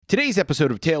Today's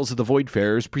episode of Tales of the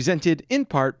Voidfarer is presented in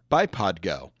part by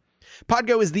Podgo.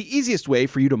 Podgo is the easiest way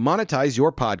for you to monetize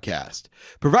your podcast,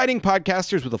 providing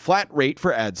podcasters with a flat rate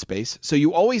for ad space so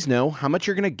you always know how much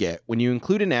you're going to get when you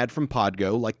include an ad from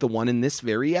Podgo like the one in this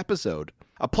very episode.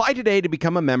 Apply today to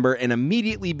become a member and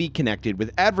immediately be connected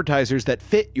with advertisers that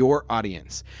fit your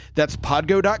audience. That's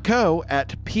podgo.co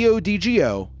at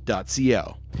podgo.co.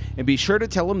 And be sure to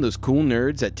tell them those cool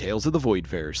nerds at Tales of the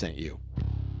Voidfarer sent you.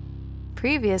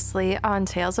 Previously on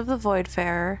Tales of the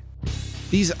Voidfarer.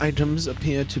 These items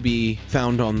appear to be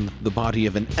found on the body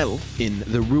of an elf in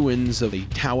the ruins of a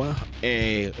tower,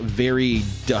 a very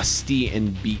dusty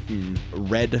and beaten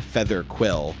red feather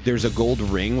quill. There's a gold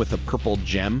ring with a purple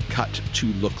gem cut to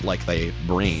look like a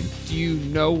brain. Do you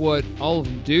know what all of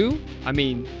them do? I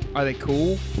mean, are they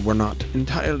cool? We're not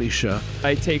entirely sure.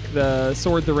 I take the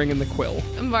sword, the ring, and the quill.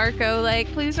 Marco,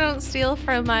 please don't steal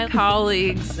from my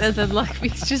colleagues. And then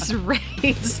Luckbeak just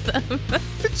raids them.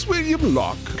 Fitzwilliam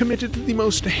Locke committed the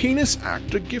most heinous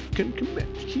act a gift can commit.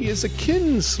 He is a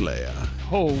kinslayer.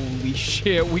 Holy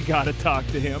shit, we gotta talk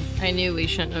to him. I knew we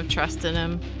shouldn't have trusted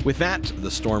him. With that,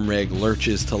 the storm rig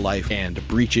lurches to life and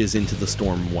breaches into the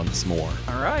storm once more.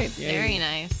 All right. Very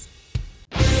nice.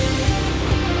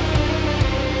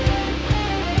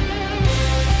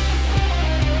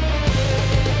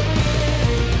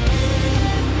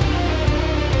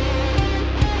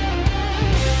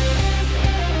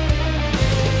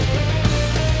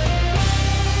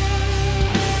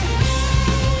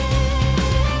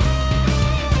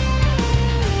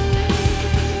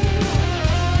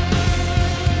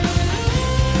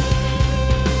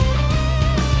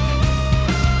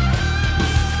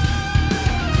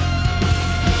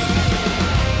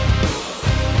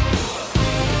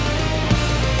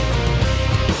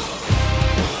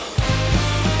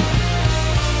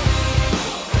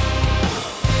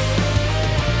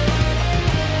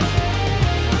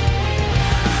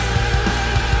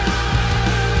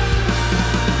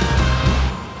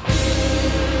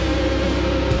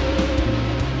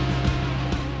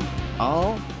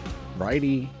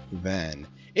 Alrighty then.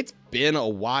 It's been a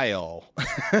while.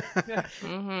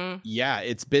 Yeah,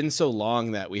 it's been so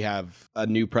long that we have a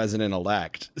new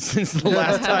president-elect since the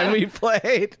last time we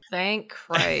played. Thank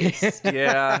Christ.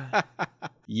 Yeah.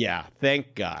 Yeah,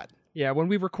 thank God. Yeah, when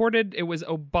we recorded, it was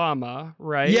Obama,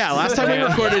 right? Yeah, last time we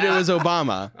recorded, it was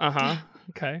Obama. Uh-huh.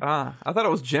 Okay. I thought it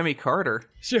was Jimmy Carter.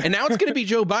 Sure. And now it's going to be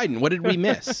Joe Biden. What did we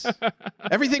miss?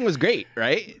 Everything was great,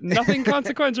 right? Nothing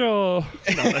consequential.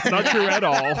 No, that's not true at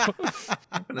all.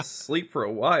 I'm going to sleep for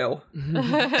a while.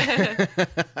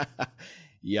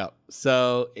 Yep.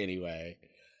 So anyway,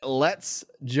 let's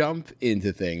jump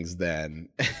into things then.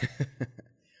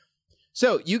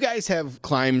 So you guys have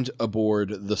climbed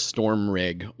aboard the Storm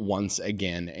Rig once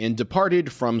again and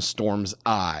departed from Storm's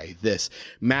Eye, this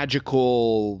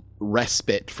magical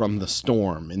respite from the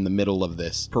storm in the middle of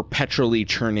this perpetually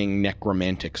churning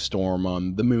necromantic storm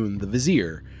on the moon, the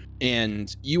Vizier.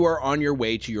 And you are on your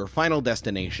way to your final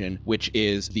destination, which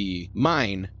is the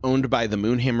mine owned by the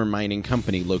Moonhammer Mining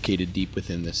Company located deep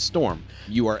within this storm.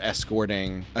 You are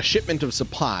escorting a shipment of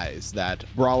supplies that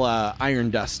Brala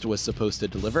Irondust was supposed to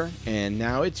deliver, and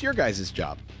now it's your guys'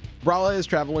 job. Brala is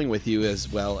traveling with you, as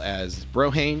well as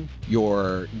Brohane,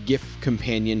 your GIF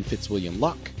companion Fitzwilliam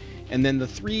Locke, and then the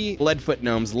three Leadfoot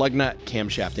gnomes, Lugnut,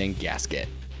 Camshaft, and Gasket.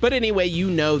 But anyway,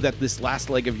 you know that this last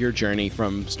leg of your journey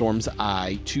from Storm's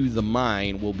Eye to the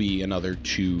mine will be another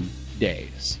 2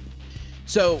 days.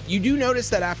 So you do notice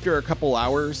that after a couple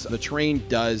hours, the terrain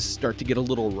does start to get a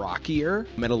little rockier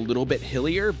and a little bit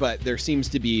hillier, but there seems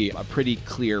to be a pretty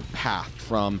clear path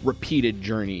from repeated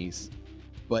journeys.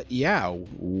 But yeah,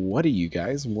 what do you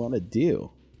guys want to do?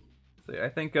 I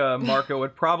think Marco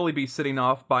would probably be sitting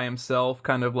off by himself,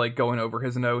 kind of going over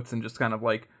his notes and just kind of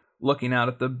looking out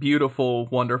at the beautiful,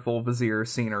 wonderful Vizier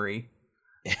scenery.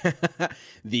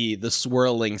 the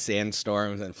swirling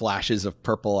sandstorms and flashes of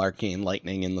purple arcane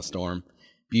lightning in the storm.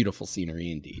 Beautiful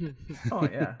scenery indeed. Oh,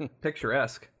 yeah.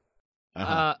 Picturesque.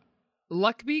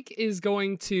 Luckbeak is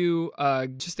going to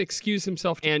just excuse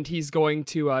himself, and he's going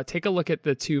to take a look at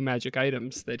the 2 magic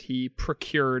items that he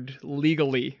procured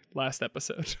legally last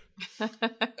episode.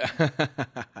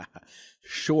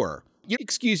 Sure. You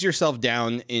excuse yourself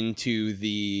down into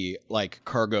the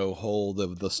cargo hold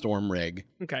of the storm rig.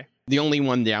 Okay. The only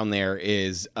one down there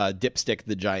is Dipstick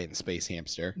the giant space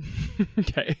hamster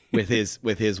Okay. with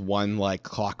his one like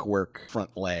clockwork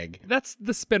front leg. That's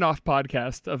the spin-off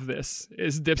podcast of this,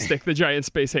 is Dipstick the giant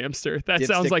space hamster. That Dipstick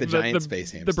sounds like the giant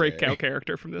space the hamster. breakout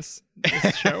character from this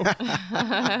show.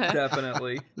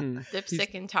 Definitely.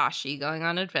 Dipstick and Tashi going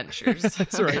on adventures.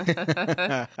 That's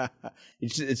right.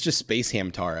 It's just Space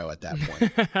Hamtaro at that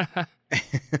point.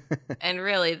 And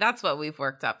really, that's what we've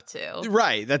worked up to.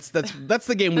 Right. That's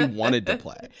the game we wanted to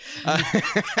play.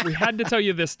 We had to tell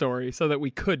you this story so that we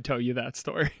could tell you that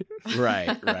story.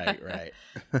 Right.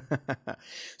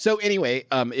 So anyway,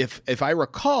 if I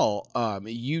recall,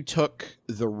 you took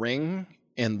the ring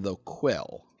and the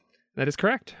quill. That is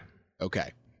correct.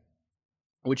 Okay.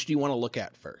 Which do you want to look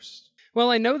at first?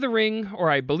 Well, I know the ring, or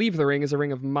I believe the ring, is a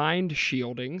ring of mind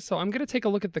shielding, so I'm going to take a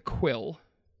look at the quill.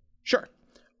 Sure.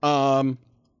 I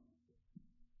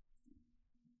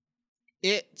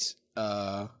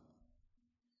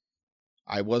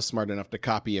was smart enough to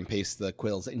copy and paste the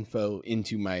quill's info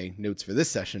into my notes for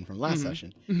this session from last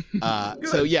session.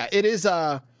 So yeah, it is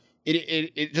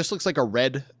it just looks like a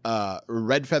red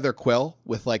feather quill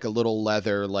with like a little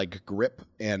leather like grip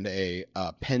and a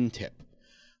pen tip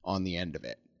on the end of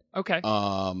it. Okay.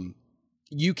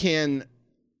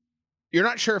 You're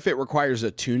not sure if it requires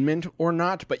attunement or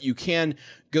not, but you can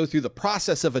go through the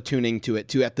process of attuning to it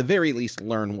to, at the very least,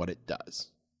 learn what it does.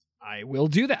 I will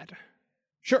do that.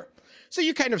 Sure. So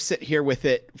you kind of sit here with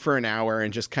it for an hour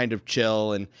and just kind of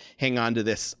chill and hang on to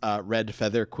this red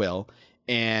feather quill.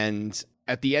 And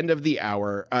at the end of the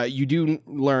hour, you do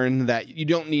learn that you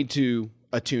don't need to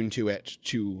attune to it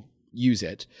to use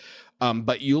it.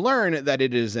 But you learn that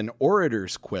it is an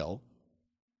orator's quill.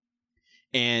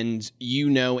 And you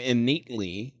know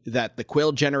innately that the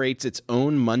quill generates its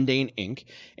own mundane ink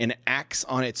and acts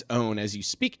on its own as you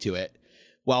speak to it.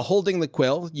 While holding the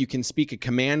quill, you can speak a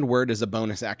command word as a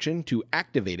bonus action to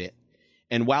activate it.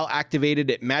 And while activated,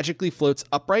 it magically floats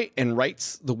upright and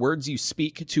writes the words you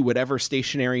speak to whatever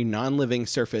stationary, non-living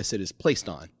surface it is placed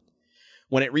on.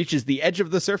 When it reaches the edge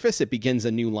of the surface, it begins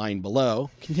a new line below,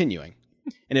 continuing.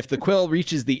 And if the quill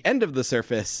reaches the end of the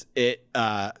surface, it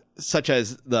such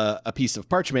as a piece of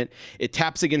parchment, it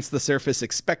taps against the surface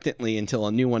expectantly until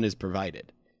a new one is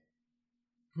provided.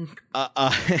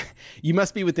 You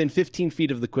must be within 15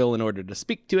 feet of the quill in order to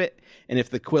speak to it, and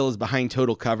if the quill is behind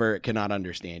total cover, it cannot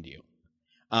understand you.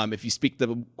 If you speak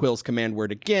the quill's command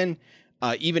word again,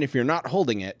 even if you're not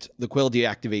holding it, the quill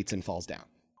deactivates and falls down.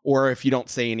 Or if you don't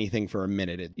say anything for a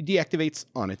minute, it deactivates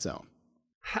on its own.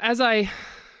 As I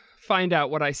find out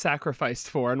what I sacrificed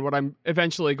for and what I'm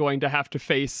eventually going to have to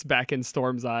face back in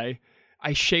Storm's Eye,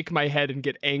 I shake my head and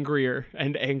get angrier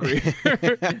and angrier.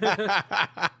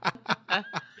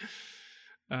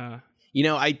 You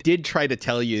know, I did try to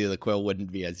tell you the quill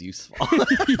wouldn't be as useful.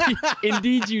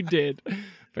 Indeed you did.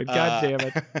 But God damn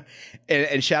it.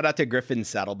 And shout out to Griffin's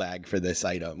Saddlebag for this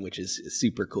item, which is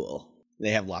super cool.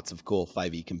 They have lots of cool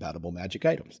 5e compatible magic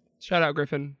items. Shout out,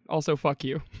 Griffin. Also, fuck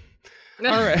you.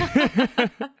 All right.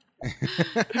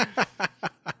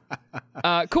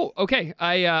 Cool. Okay.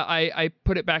 I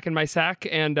put it back in my sack,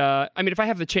 and I mean, if I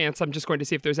have the chance, I'm just going to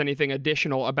see if there's anything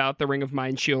additional about the Ring of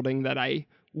Mind shielding that I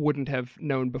wouldn't have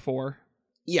known before.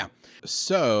 Yeah.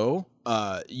 So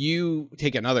you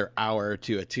take another hour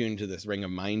to attune to this Ring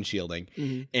of Mind shielding,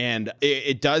 and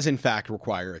it does in fact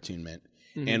require attunement.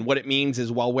 And what it means is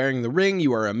while wearing the ring,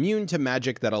 you are immune to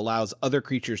magic that allows other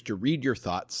creatures to read your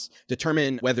thoughts,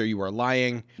 determine whether you are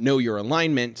lying, know your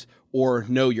alignment, or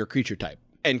know your creature type.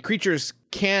 And creatures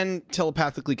can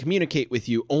telepathically communicate with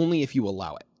you only if you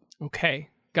allow it. Okay,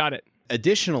 got it.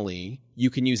 Additionally, you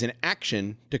can use an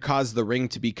action to cause the ring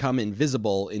to become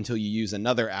invisible until you use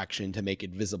another action to make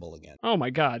it visible again. Oh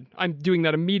my God, I'm doing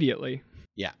that immediately.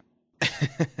 Yeah.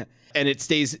 And it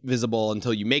stays visible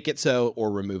until you make it so,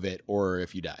 or remove it, or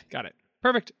if you die. Got it.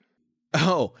 Perfect.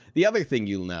 Oh, the other thing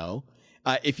you'll know,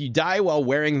 if you die while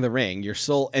wearing the ring, your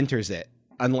soul enters it,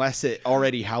 unless it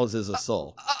already houses a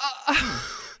soul.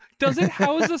 Does it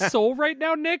house a soul right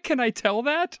now, Nick? Can I tell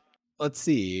that? Let's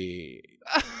see.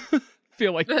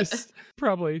 Feel like this is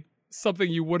probably something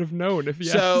you would have known if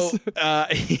yes. So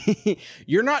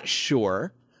you're not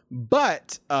sure,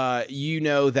 but you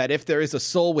know that if there is a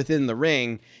soul within the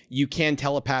ring, you can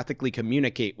telepathically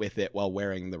communicate with it while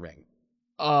wearing the ring.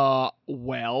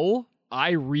 Well,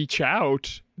 I reach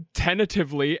out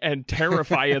tentatively and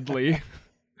terrifiedly.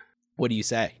 What do you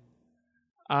say?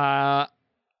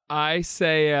 I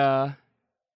say,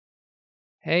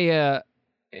 hey,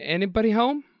 anybody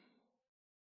home?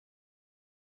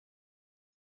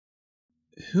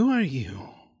 Who are you?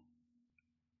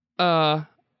 My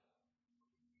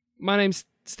name's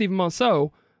Stephen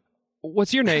Monceau.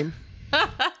 What's your name?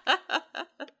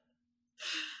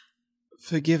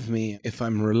 Forgive me if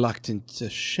I'm reluctant to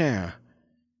share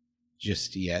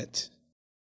just yet.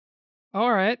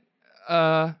 All right.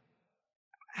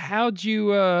 How'd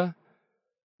you,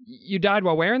 you died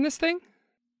while wearing this thing?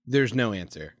 There's no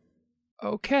answer.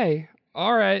 Okay.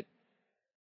 All right.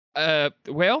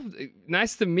 Well,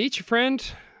 nice to meet you, friend.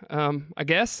 I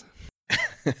guess.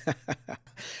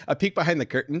 A peek behind the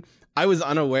curtain. I was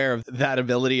unaware of that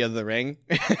ability of the ring.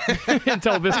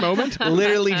 Until this moment.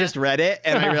 Literally just read it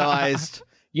and I realized,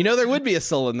 there would be a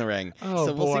soul in the ring. Oh,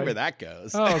 so we'll see boy. where that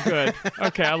goes. Oh, good.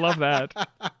 Okay, I love that.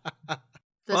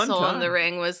 The Fun soul in time. the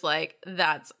ring was like,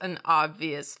 that's an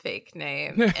obvious fake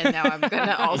name. And now I'm going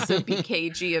to also be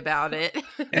cagey about it.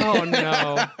 Oh,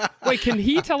 no. Wait, can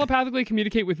he telepathically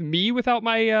communicate with me without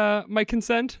my my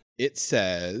consent? It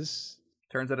says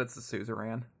Turns out it's the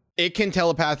suzerain. it can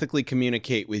telepathically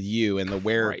communicate with you and the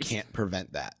wearer Christ. can't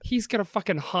prevent that. He's gonna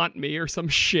fucking haunt me or some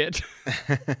shit.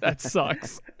 That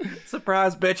sucks.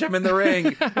 Surprise, bitch! I'm in the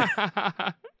ring.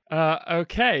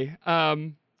 Okay.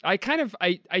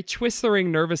 I twist the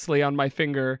ring nervously on my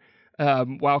finger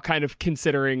while kind of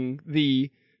considering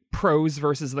the pros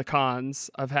versus the cons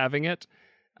of having it.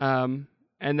 And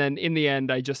then in the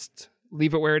end, I just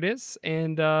leave it where it is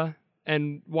and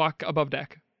walk above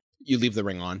deck. You leave the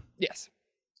ring on. Yes.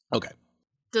 Okay.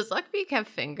 Does Luckbeak have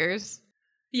fingers?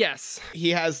 Yes. He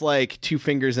has like 2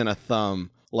 fingers and a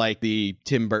thumb, like the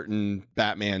Tim Burton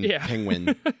Batman Yeah.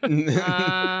 penguin.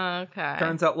 Okay.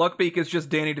 Turns out Luckbeak is just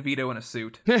Danny DeVito in a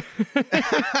suit.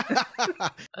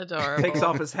 Adorable. Takes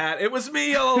off his hat. It was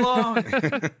me all along.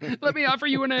 Let me offer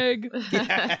you an egg.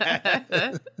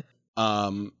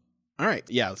 All right.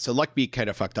 Yeah. So Luckbeak kind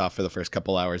of fucked off for the first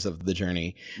couple hours of the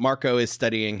journey. Marco is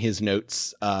studying his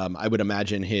notes. I would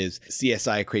imagine his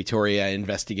CSI Cratoria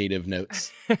investigative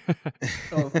notes.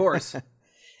 Oh, of course.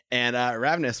 And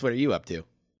Ravenous, what are you up to?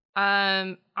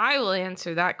 I will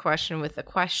answer that question with a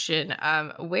question.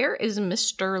 Where is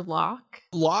Mr. Locke?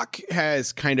 Locke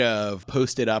has kind of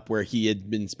posted up where he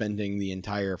had been spending the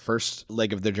entire first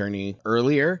leg of the journey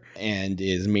earlier and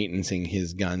is maintaining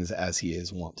his guns as he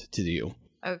is wont to do.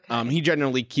 Okay. He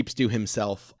generally keeps to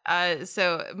himself.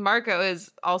 So Marco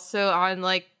is also on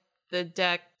like the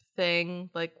deck thing,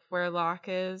 like where Locke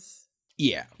is.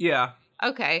 Yeah. Yeah.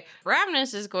 Okay.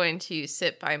 Ravenous is going to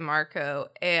sit by Marco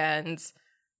and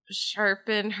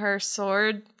sharpen her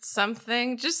sword,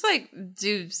 something. Just like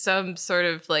do some sort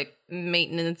of like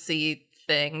maintenance-y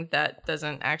thing that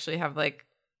doesn't actually have like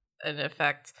an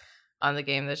effect on the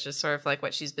game. That's just sort of like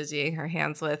what she's busying her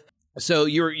hands with. So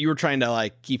you were trying to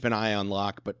like keep an eye on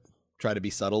Locke, but try to be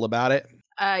subtle about it.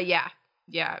 Yeah.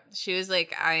 She was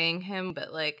like eyeing him,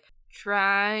 but like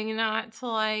trying not to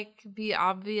like be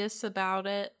obvious about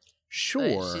it.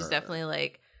 Sure. But she's definitely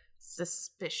like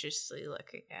suspiciously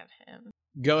looking at him.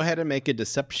 Go ahead and make a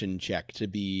deception check to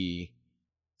be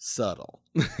subtle.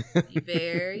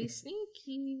 Very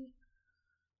sneaky.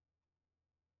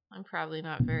 I'm probably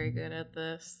not very good at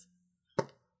this.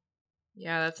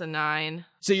 Yeah, that's a 9.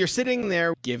 So you're sitting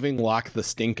there giving Locke the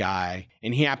stink eye,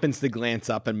 and he happens to glance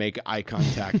up and make eye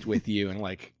contact with you and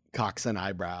like cocks an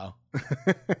eyebrow.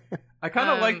 I kind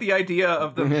of like the idea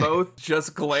of them both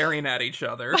just glaring at each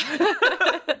other.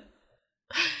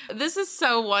 This is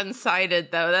so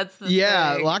one-sided, though. That's the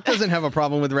Yeah, thing. Locke doesn't have a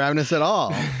problem with Ravenous at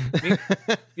all.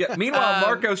 Yeah. Meanwhile,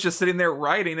 Marco's just sitting there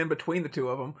writing in between the two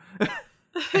of them.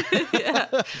 Yeah.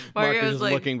 Marco's Marco's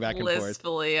like looking back and forth.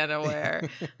 blissfully unaware.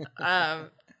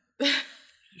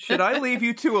 Should I leave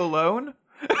you two alone?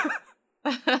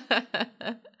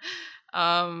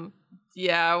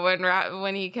 Yeah,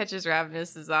 when he catches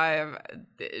Ravenous's eye,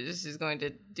 she's going to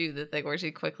do the thing where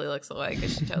she quickly looks away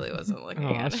because she totally wasn't looking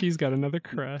Oh, at him. she's got another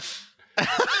crush.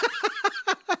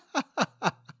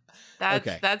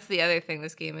 That's the other thing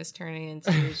this game is turning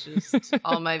into is just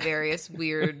all my various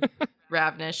weird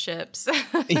Ravenous ships.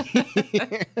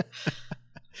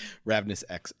 Ravenous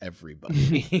X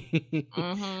everybody.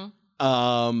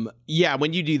 Mm-hmm. Yeah,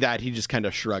 when you do that, he just kind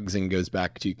of shrugs and goes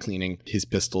back to cleaning his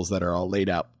pistols that are all laid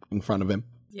out in front of him.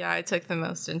 Yeah, I took the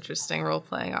most interesting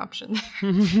role-playing option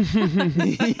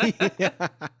there.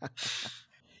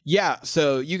 Yeah,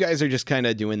 so you guys are just kind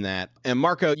of doing that. And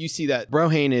Marco, you see that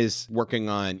Brohane is working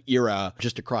on Ira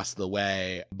just across the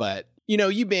way, but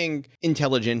you being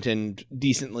intelligent and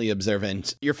decently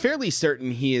observant, you're fairly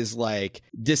certain he is like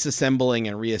disassembling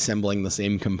and reassembling the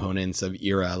same components of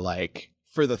Ira like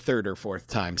for the 3rd or 4th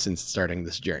time since starting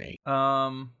this journey.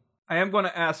 I am going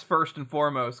to ask first and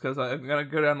foremost, because I'm going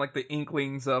to go down like the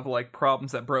inklings of like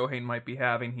problems that Brohane might be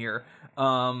having here.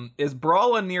 Is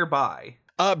Brawlin nearby?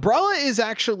 Brala is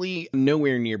actually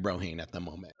nowhere near Brohane at the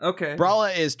moment. Okay.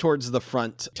 Brala is towards the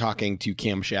front talking to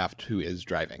Camshaft, who is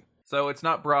driving. So it's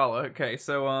not Brala. Okay,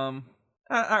 so all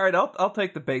right, I'll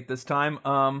take the bait this time.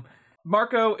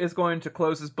 Marco is going to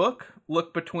close his book,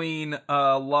 look between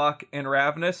Locke and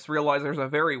Ravnus, realize there's a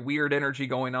very weird energy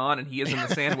going on, and he is in the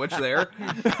sandwich there,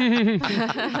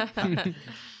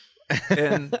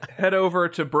 and head over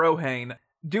to Brohane.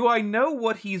 Do I know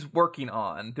what he's working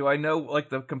on? Do I know, like,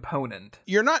 the component?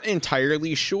 You're not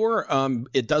entirely sure.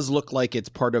 It does look like it's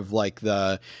part of, like,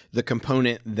 the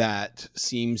component that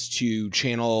seems to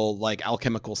channel, like,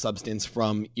 alchemical substance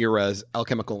from Ira's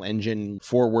alchemical engine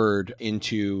forward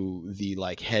into the,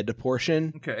 like, head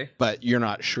portion. Okay. But you're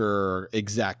not sure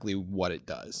exactly what it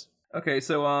does. Okay,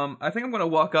 so, I think I'm gonna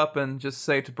walk up and just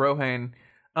say to Brohane,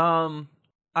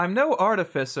 I'm no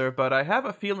artificer, but I have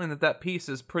a feeling that piece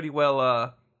is pretty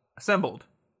well, assembled.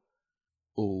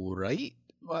 All right.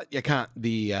 But you can't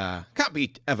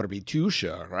ever be too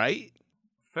sure, right?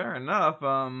 Fair enough.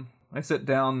 I sit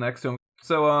down next to him.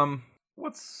 So,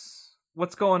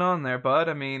 what's going on there, bud?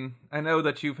 I mean, I know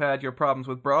that you've had your problems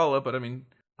with Brala, but I mean,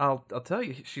 I'll tell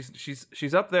you,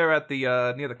 she's up there at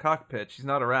the, near the cockpit. She's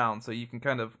not around, so you can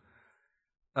kind of,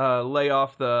 lay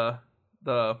off the,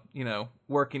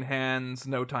 working hands,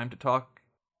 no time to talk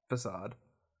facade.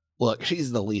 Look,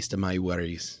 she's the least of my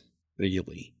worries,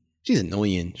 really. She's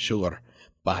annoying, sure,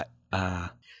 but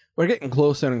we're getting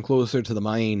closer and closer to the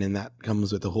mine, and that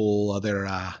comes with a whole other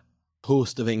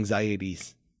host of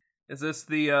anxieties. Is this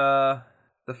the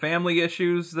family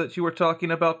issues that you were talking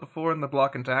about before in the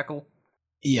block and tackle?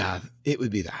 Yeah, it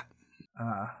would be that.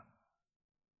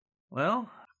 Well,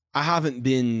 I haven't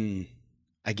been,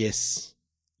 I guess,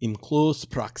 in close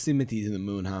proximity to the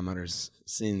Moonhammers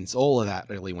since all of that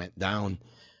really went down.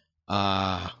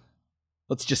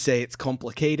 Let's just say it's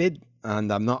complicated,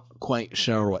 and I'm not quite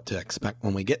sure what to expect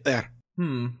when we get there.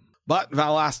 But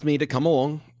Val asked me to come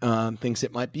along, thinks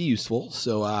it might be useful,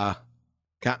 so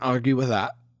can't argue with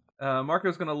that.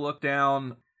 Marco's gonna look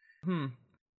down.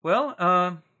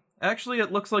 Well, actually,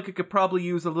 it looks like it could probably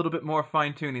use a little bit more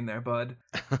fine-tuning there, bud.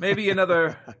 Maybe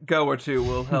another go or two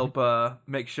will help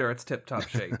make sure it's tip-top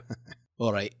shape.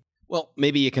 All right. Well,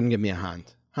 maybe you can give me a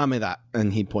hand. Hand me that.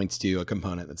 And he points to a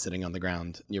component that's sitting on the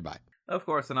ground nearby. Of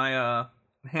course, and I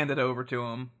hand it over to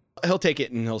him. He'll take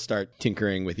it and he'll start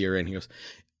tinkering with Ira, and he goes,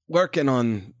 working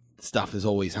on stuff is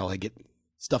always how I get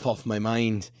stuff off my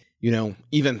mind. You know,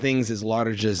 even things as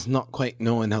large as not quite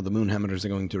knowing how the Moonhammers are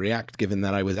going to react, given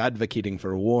that I was advocating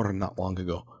for a war not long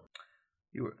ago.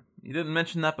 You didn't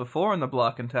mention that before in the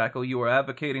block and tackle. You were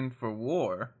advocating for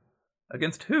war.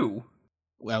 Against who?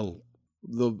 Well,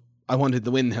 I wanted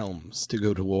the Windhelms to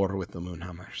go to war with the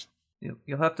Moonhammers.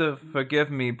 You'll have to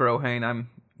forgive me, Brohane. I'm,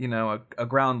 a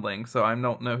groundling, so I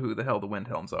don't know who the hell the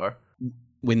Windhelms are.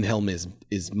 Windhelm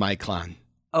is my clan.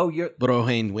 Oh, you're...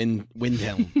 Brohane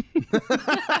Windhelm.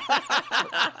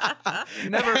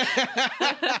 Never...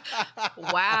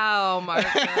 Wow, Marco.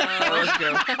 Let's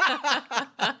go.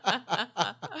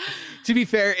 To be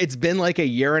fair, it's been like a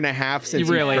year and a half since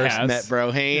we really first has. met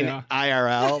Brohane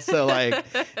IRL, so like...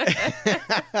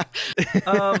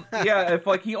 Yeah, if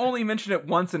like he only mentioned it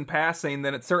once in passing,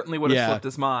 then it certainly would have slipped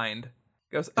his mind.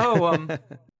 He goes,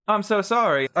 I'm so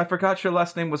sorry. I forgot your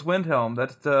last name was Windhelm.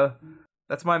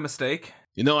 That's my mistake.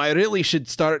 You know, I really should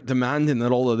start demanding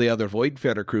that all of the other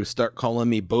Voidfarer crews start calling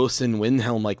me Bosun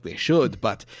Windhelm like they should,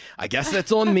 but I guess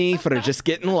that's on me for just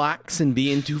getting lax and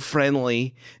being too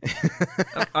friendly.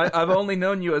 I've only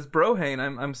known you as Brohane.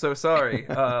 I'm so sorry.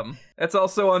 It's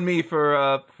also on me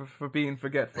for being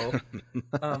forgetful.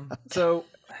 So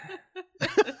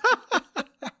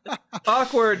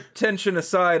awkward tension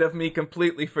aside of me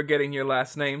completely forgetting your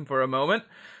last name for a moment.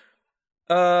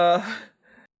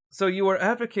 So you were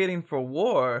advocating for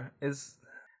war.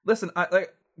 Listen, I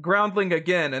like groundling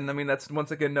again, and I mean that's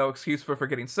once again no excuse for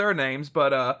forgetting surnames,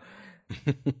 but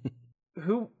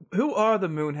who are the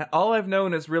Moon? All I've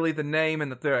known is really the name and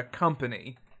that they're a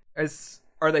company.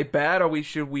 Are they bad, or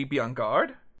should we be on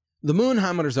guard? The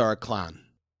Moonhammers are a clan,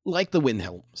 like the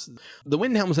Windhelms. The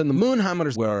Windhelms and the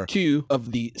Moonhammers were two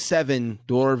of the 7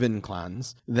 Dwarven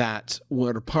clans that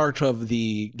were part of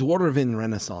the Dwarven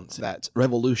Renaissance that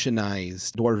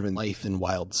revolutionized Dwarven life in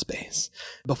wild space.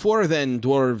 Before then,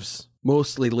 dwarves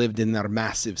mostly lived in their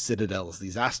massive citadels,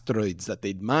 these asteroids that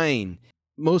they'd mine,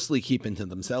 mostly keeping to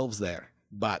themselves there.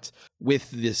 But with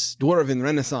this Dwarven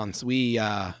Renaissance, we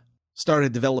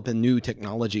started developing new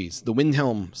technologies. The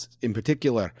Windhelms, in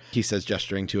particular, he says,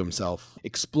 gesturing to himself,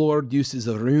 explored uses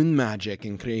of rune magic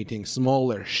in creating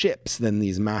smaller ships than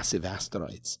these massive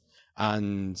asteroids.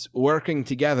 And working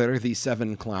together, these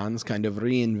 7 clans kind of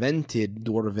reinvented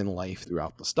dwarven life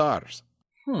throughout the stars.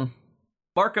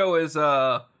 Marco is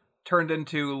turned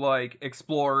into like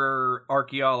explorer,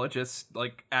 archaeologist,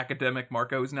 like academic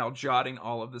Marco is now jotting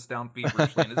all of this down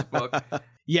feverishly in his book.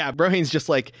 Yeah, Brohain's just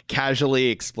like casually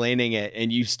explaining it,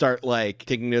 and you start like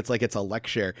taking notes like it's a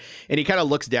lecture. And he kind of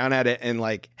looks down at it and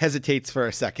like hesitates for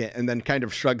a second and then kind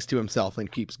of shrugs to himself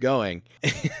and keeps going.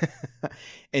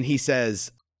 And he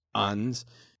says, and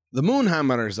the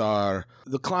Moonhammers are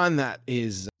the clan that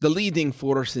is the leading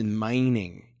force in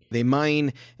mining. They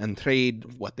mine and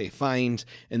trade what they find,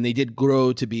 and they did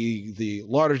grow to be the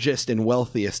largest and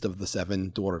wealthiest of the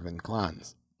 7 dwarven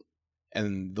clans.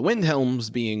 And the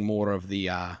Windhelms being more of the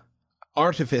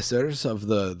artificers of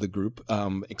the group,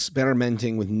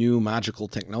 experimenting with new magical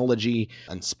technology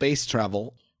and space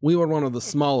travel, we were one of the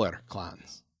smaller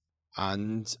clans.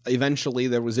 And eventually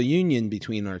there was a union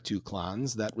between our 2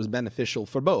 clans that was beneficial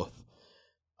for both.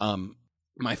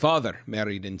 My father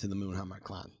married into the Moonhammer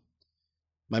clan.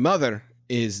 My mother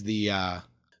is the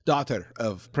daughter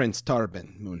of Prince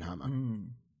Tarbin Moonhammer,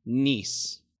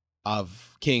 niece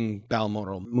of King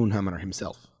Balmoral Moonhammer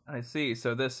himself. I see.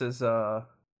 So this is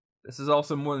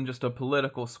also more than just a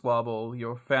political squabble.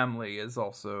 Your family is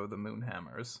also the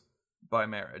Moonhammers by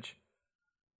marriage.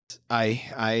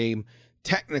 I'm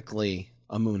technically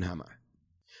a Moonhammer.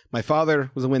 My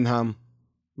father was a Windham.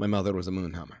 My mother was a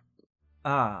Moonhammer.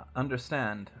 Ah,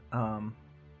 understand.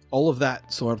 All of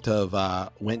that sort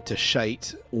of went to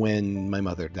shite when my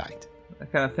mother died. I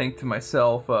kind of think to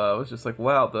myself, I was just like,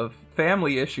 wow, the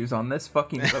family issues on this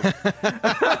fucking boat.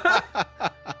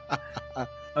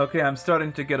 Okay, I'm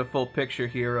starting to get a full picture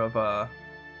here of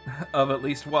at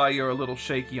least why you're a little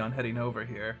shaky on heading over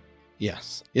here.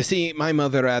 Yes. You see, my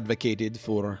mother advocated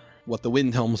for what the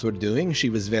Windhelms were doing.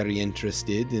 She was very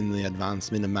interested in the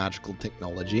advancement of magical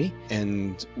technology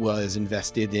and was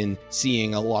invested in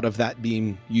seeing a lot of that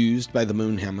being used by the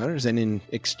Moonhammers, and in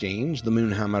exchange, the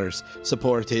Moonhammers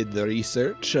supported the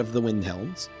research of the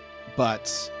Windhelms.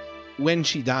 But when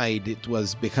she died, it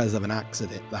was because of an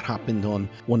accident that happened on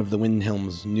one of the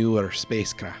Windhelms' newer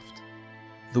spacecraft.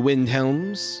 The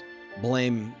Windhelms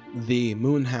blame the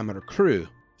Moonhammer crew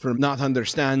for not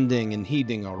understanding and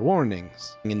heeding our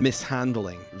warnings and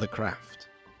mishandling the craft.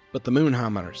 But the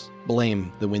Moonhammers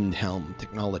blame the Windhelm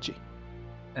technology.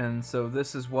 And so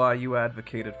this is why you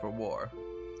advocated for war.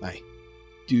 Aye.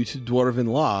 Due to Dwarven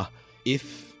law,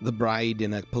 if the bride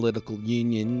in a political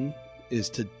union is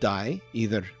to die,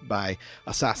 either by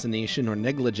assassination or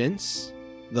negligence,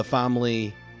 the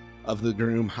family of the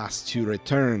groom has to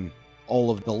return all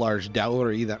of the large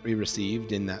dowry that we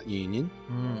received in that union.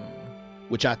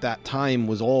 Which at that time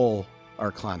was all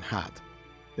our clan had.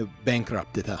 It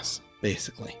bankrupted us,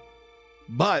 basically.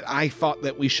 But I thought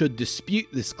that we should dispute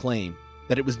this claim,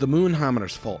 that it was the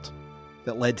Moonhammer's fault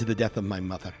that led to the death of my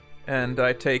mother. And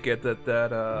I take it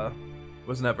that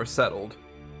was never settled.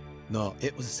 No,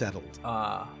 it was settled.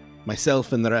 Ah.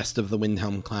 Myself and the rest of the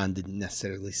Windhelm clan didn't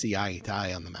necessarily see eye to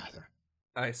eye on the matter.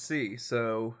 I see.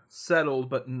 So, settled,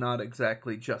 but not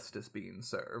exactly justice being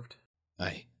served.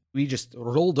 Aye. We just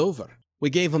rolled over. We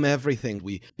gave them everything.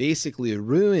 We basically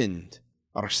ruined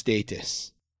our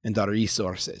status and our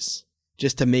resources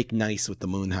just to make nice with the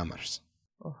Moonhammers.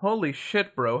 Well, holy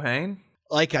shit, Brohain.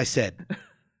 Like I said,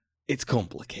 it's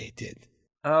complicated.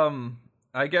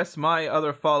 I guess my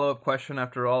other follow-up question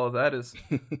after all of that is,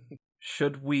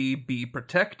 should we be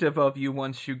protective of you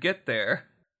once you get there?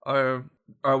 Or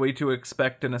are we to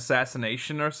expect an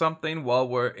assassination or something while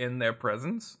we're in their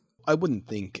presence? I wouldn't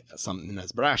think something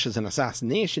as brash as an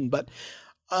assassination, but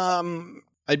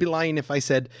I'd be lying if I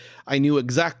said I knew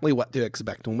exactly what to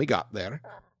expect when we got there.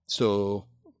 So,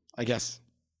 I guess,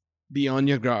 be on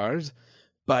your guard.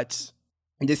 But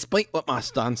despite what my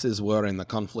stances were in the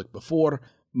conflict before,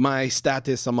 my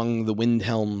status among the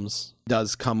Windhelms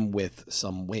does come with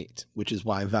some weight, which is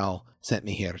why Val sent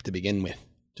me here to begin with,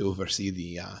 to oversee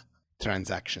the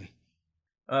transaction.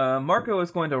 Marco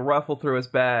is going to ruffle through his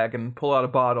bag and pull out a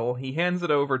bottle. He hands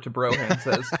it over to Brohain and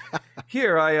says,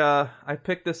 "Here, I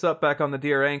picked this up back on the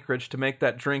Deer Anchorage to make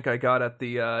that drink I got at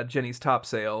the Jenny's Top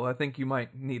Sale. I think you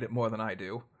might need it more than I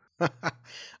do."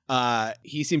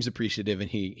 He seems appreciative, and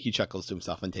he chuckles to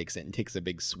himself and takes it and takes a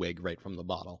big swig right from the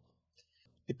bottle.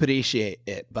 Appreciate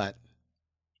it, but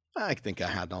I think I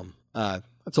had them.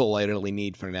 That's all I really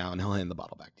need for now, and he'll hand the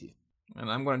bottle back to you. And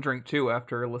I'm going to drink too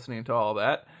after listening to all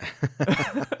that.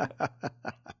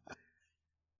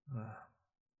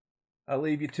 I'll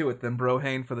leave you to it then,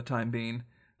 Brohain, for the time being.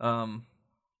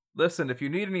 Listen, if you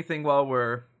need anything while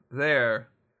we're there,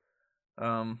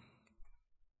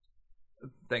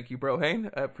 Thank you,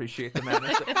 Brohane. I appreciate the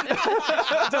madness.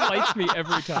 Delights me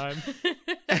every time.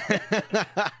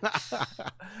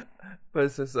 But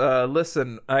it says,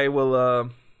 listen, I will,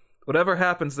 whatever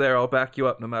happens there, I'll back you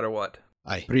up no matter what.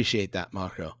 I appreciate that,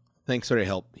 Marco. Thanks for your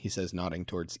help, he says, nodding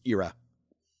towards Ira.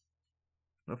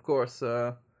 Of course,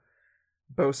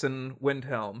 Bosun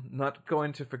Windhelm. Not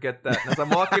going to forget that. And as I'm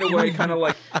walking away, kind of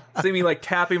like, see me like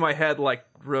tapping my head like,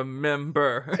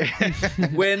 remember.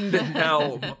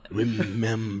 Windhelm.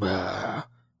 Remember.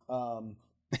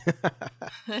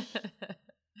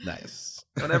 Nice.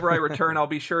 Whenever I return, I'll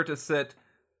be sure to sit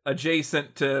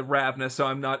adjacent to Ravna so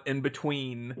I'm not in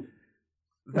between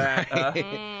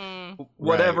that,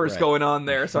 whatever's right. going on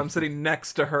there. So I'm sitting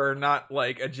next to her, not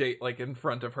like like in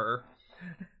front of her.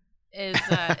 Is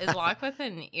Locke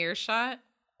within earshot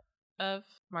of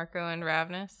Marco and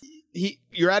Ravnus?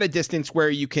 You're at a distance where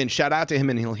you can shout out to him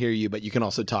and he'll hear you, but you can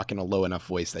also talk in a low enough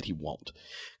voice that he won't.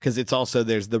 Because it's also,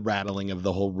 there's the rattling of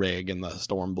the whole rig and the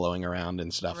storm blowing around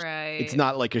and stuff. Right. It's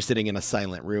not like you're sitting in a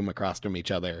silent room across from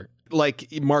each other. Like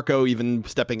Marco even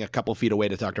stepping a couple feet away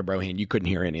to talk to Brohane, you couldn't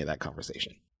hear any of that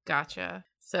conversation. Gotcha.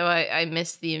 So I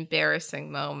missed the embarrassing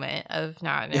moment of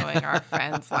not knowing our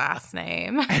friend's last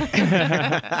name.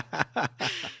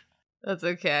 That's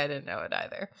okay. I didn't know it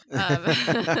either.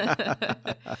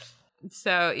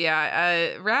 So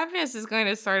yeah, Ravnus is going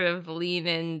to sort of lean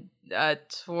in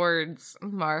towards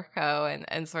Marco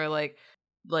and sort of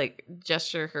like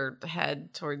gesture her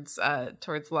head towards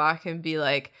Locke and be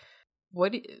like,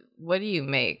 what do you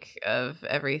make of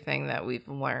everything that we've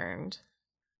learned?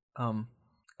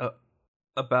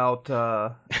 About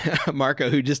Marco,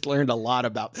 who just learned a lot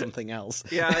about something else.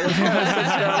 Yeah, it's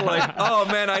kind of like, oh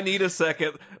man, I need a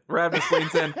second. Ravnus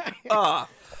leans in. Oh,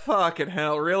 fucking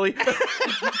hell, really?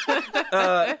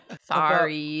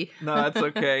 Sorry. No, it's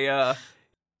okay.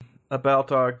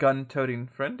 About our gun-toting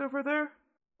friend over there?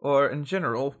 Or in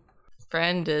general?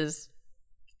 Friend is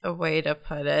a way to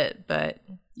put it, but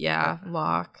yeah,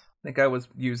 Locke. I think I was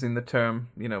using the term,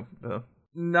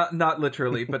 not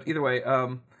literally, but either way,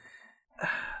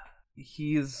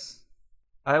 he's,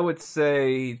 I would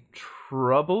say,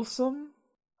 troublesome,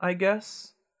 I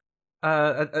guess.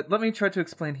 Let me try to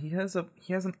explain. He has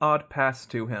an odd past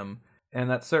to him, and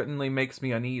that certainly makes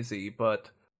me uneasy,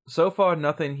 but so far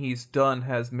nothing he's done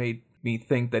has made me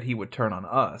think that he would turn on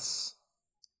us.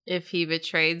 If he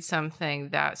betrayed something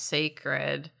that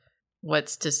sacred,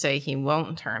 what's to say he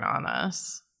won't turn on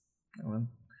us?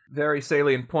 Very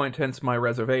salient point, hence my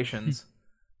reservations.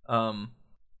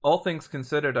 All things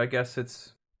considered, I guess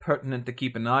it's pertinent to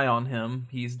keep an eye on him.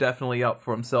 He's definitely out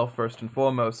for himself first and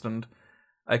foremost, and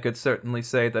I could certainly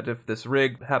say that if this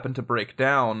rig happened to break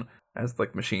down, as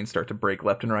like machines start to break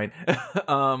left and right,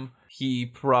 he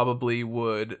probably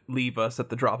would leave us at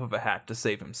the drop of a hat to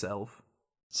save himself.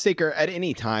 Saker, at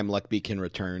any time, Luckby can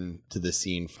return to the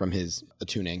scene from his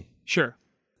attuning. Sure.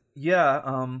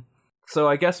 Yeah, so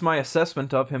I guess my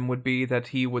assessment of him would be that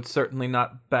he would certainly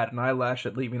not bat an eyelash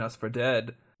at leaving us for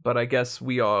dead, but I guess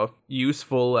we are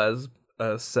useful as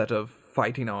a set of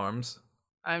fighting arms.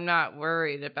 I'm not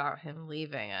worried about him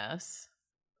leaving us.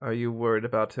 Are you worried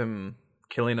about him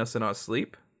killing us in our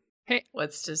sleep? Hey,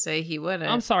 what's to say he wouldn't?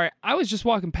 I'm sorry. I was just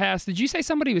walking past. Did you say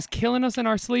somebody was killing us in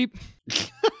our sleep?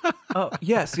 Oh,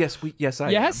 yes, I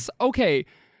Yes? am. Okay.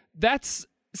 That's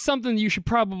something you should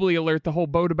probably alert the whole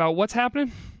boat about. What's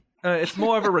happening? It's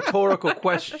more of a rhetorical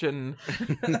question.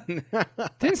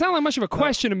 Didn't sound like much of a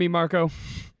question to me, Marco.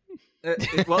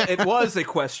 Well, it was a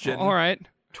question. All right.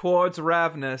 Towards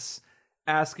Ravnus,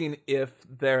 asking if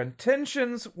their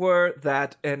intentions were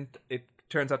that, and it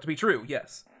turns out to be true,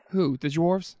 yes. Who? The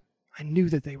dwarves? I knew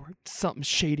that they were something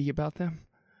shady about them.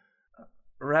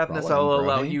 Ravnus, I'll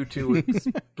allow you to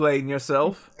explain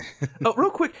yourself. Oh, real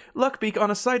quick, Luckbeak,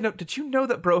 on a side note, did you know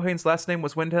that Brohane's last name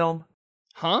was Windhelm?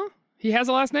 Huh? He has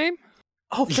a last name?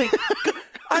 Oh, thank God.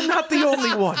 I'm not the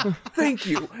only one. Thank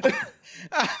you.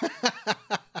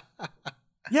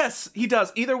 Yes, he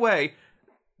does. Either way,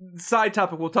 side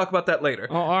topic, we'll talk about that later.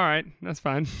 Oh, all right. That's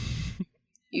fine.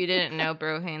 You didn't know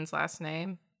Brohane's last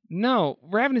name? No.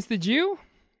 Ravnus, did you?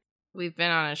 We've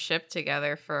been on a ship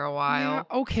together for a while.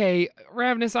 Yeah, okay,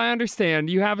 Ravnus, I understand.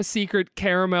 You have a secret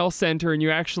caramel center and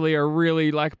you actually are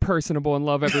really, personable and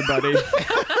love everybody.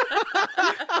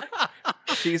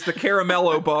 She's the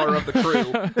caramello bar of the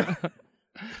crew.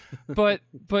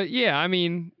 But yeah, I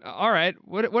mean, all right.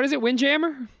 What is it,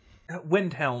 Windjammer?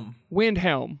 Windhelm.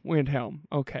 Windhelm.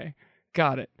 Okay,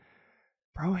 got it.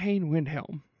 Brohane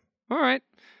Windhelm. All right.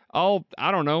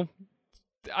 I don't know.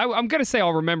 I'm going to say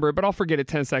I'll remember it, but I'll forget it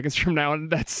 10 seconds from now, and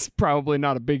that's probably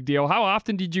not a big deal. How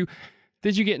often did you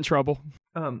get in trouble?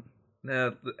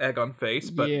 the egg on face,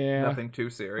 but Yeah. nothing too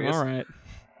serious. All right.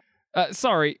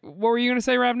 Sorry, what were you going to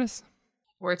say, Ravenous?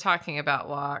 We're talking about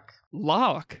Locke.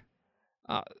 Locke?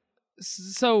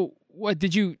 So, what,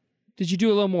 did you do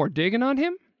a little more digging on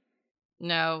him?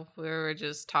 No, we were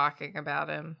just talking about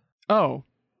him. Oh.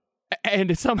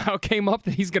 And it somehow came up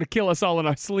that he's going to kill us all in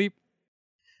our sleep?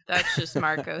 That's just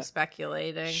Marco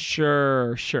speculating.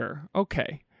 Sure.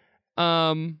 Okay.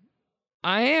 I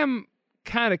am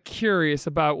kind of curious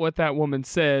about what that woman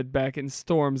said back in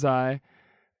Storm's Eye,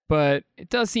 but it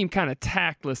does seem kind of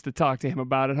tactless to talk to him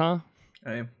about it, huh?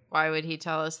 Hey. Why would he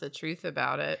tell us the truth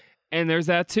about it? And there's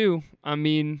that too. I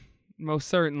mean, most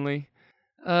certainly.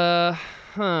 I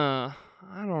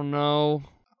don't know.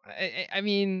 I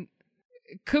mean,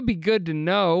 it could be good to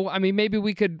know. I mean, maybe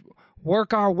we could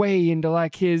work our way into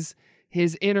like his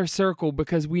inner circle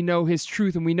because we know his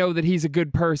truth and we know that he's a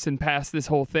good person past this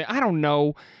whole thing. I don't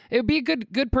know. It would be a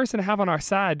good person to have on our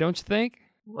side, don't you think?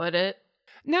 Would it?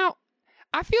 Now,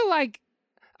 I feel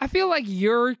like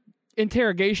your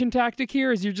interrogation tactic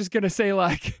here is you're just gonna say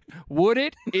like, would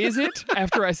it? Is it?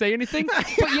 After I say anything?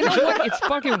 But you know what? It's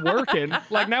fucking working.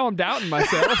 Like now I'm doubting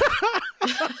myself.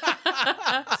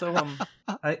 So,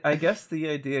 I guess the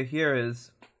idea here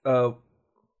is,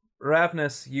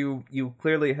 Ravnus, you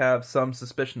clearly have some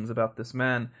suspicions about this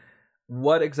man.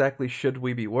 What exactly should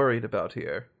we be worried about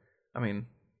here? I mean,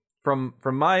 from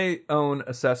my own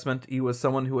assessment, he was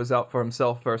someone who was out for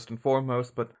himself first and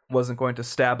foremost, but wasn't going to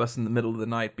stab us in the middle of the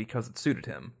night because it suited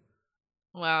him.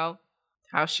 Well,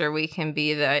 how sure we can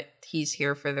be that he's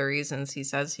here for the reasons he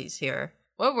says he's here?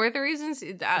 What were the reasons?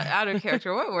 Out of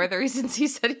character, what were the reasons he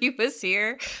said he was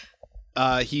here?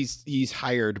 He's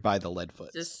hired by the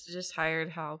Leadfoot. Just hired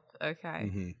help. Okay.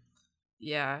 Mm-hmm.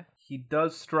 Yeah. He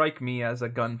does strike me as a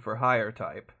gun for hire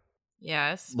type.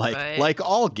 Yes. Like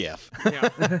all GIF. Yeah.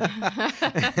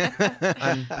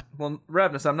 Well,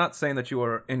 Ravnus, I'm not saying that you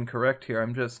are incorrect here.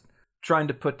 I'm just trying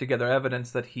to put together evidence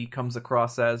that he comes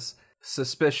across as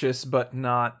suspicious, but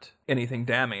not anything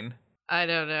damning. I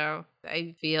don't know.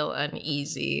 I feel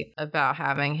uneasy about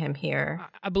having him here.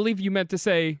 I believe you meant to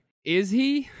say, is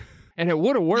he? And it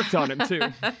would have worked on him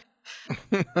too.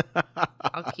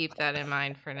 I'll keep that in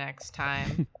mind for next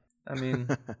time. I mean,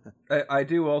 I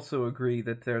do also agree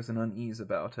that there's an unease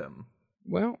about him.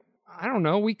 Well, I don't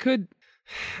know. We could.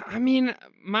 I mean,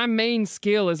 my main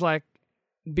skill is like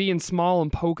being small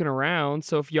and poking around.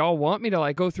 So if y'all want me to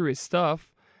like go through his stuff,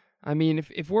 I mean,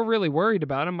 if we're really worried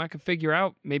about him, I could figure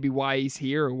out maybe why he's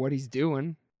here or what he's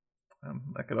doing.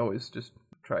 I could always just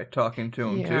try talking to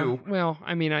him too. Well,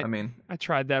 I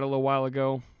tried that a little while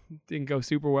ago. Didn't go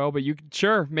super well, but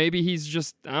sure, maybe he's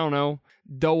just, I don't know,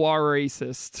 Doar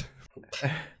racist.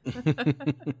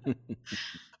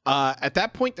 At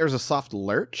that point, there's a soft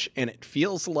lurch, and it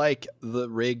feels like the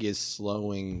rig is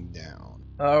slowing down.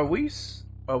 Are we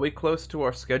close to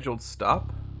our scheduled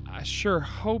stop? I sure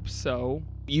hope so.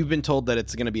 You've been told that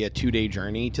it's going to be a 2-day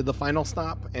journey to the final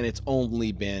stop, and it's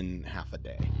only been half a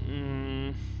day.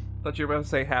 Thought you were about to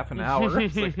say half an hour.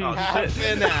 It's like, oh, Half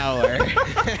shit. an hour.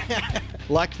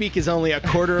 Lockpeak is only a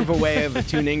quarter of a way of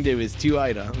tuning to his 2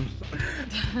 items.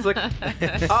 It's like,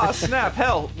 snap,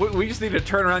 hell, we just need to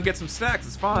turn around and get some snacks,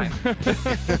 it's fine.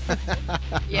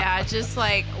 Yeah, just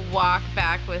like walk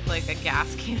back with like a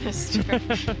gas canister.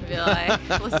 Be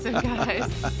like, listen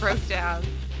guys, broke down.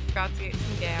 Forgot to get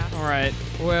some gas. All right,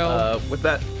 well, with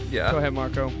that, yeah. Go ahead,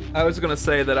 Marco. I was going to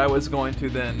say that I was going to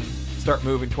then start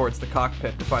moving towards the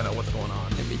cockpit to find out what's going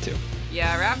on. Yeah, me too.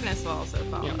 Yeah, Ravnus will also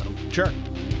follow. Yeah. Sure.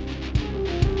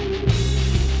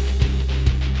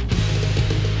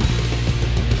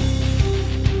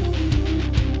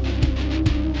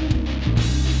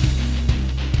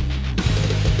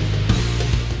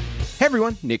 Hey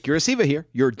everyone, Nick Urasiva here,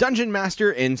 your dungeon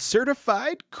master and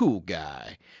certified cool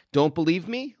guy. Don't believe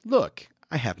me? Look,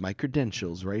 I have my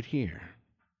credentials right here.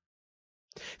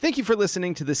 Thank you for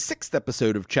listening to the 6th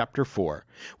episode of Chapter 4.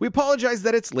 We apologize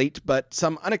that it's late, but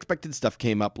some unexpected stuff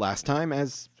came up last time,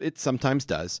 as it sometimes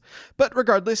does. But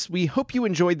regardless, we hope you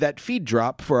enjoyed that feed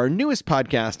drop for our newest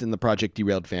podcast in the Project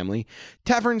Derailed family,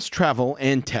 Taverns, Travel,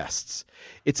 and Tests.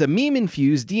 It's a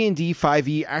meme-infused D&D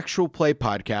 5e actual play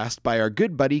podcast by our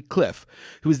good buddy Cliff,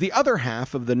 who is the other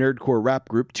half of the nerdcore rap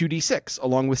group 2D6,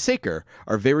 along with Saker,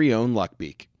 our very own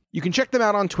Luckbeak. You can check them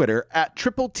out on Twitter at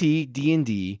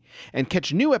TTD and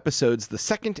catch new episodes the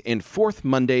 2nd and 4th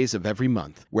Mondays of every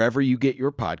month, wherever you get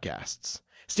your podcasts.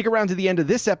 Stick around to the end of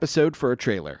this episode for a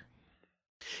trailer.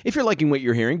 If you're liking what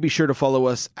you're hearing, be sure to follow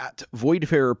us at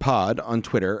VoidfarerPod on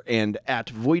Twitter and at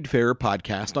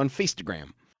VoidfarerPodcast on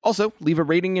Faceagram. Also, leave a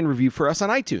rating and review for us on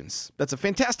iTunes. That's a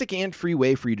fantastic and free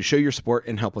way for you to show your support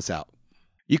and help us out.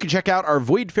 You can check out our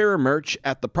Voidfarer merch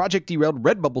at the Project Derailed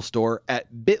Redbubble store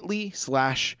at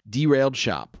bit.ly/derailed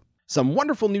shop. Some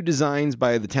wonderful new designs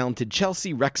by the talented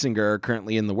Chelsea Rexinger are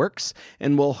currently in the works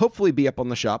and will hopefully be up on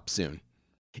the shop soon.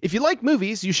 If you like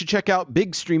movies, you should check out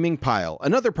Big Streaming Pile,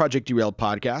 another Project Derailed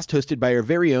podcast hosted by our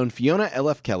very own Fiona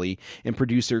L.F. Kelly and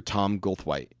producer Tom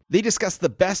Goldthwait. They discuss the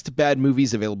best bad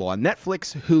movies available on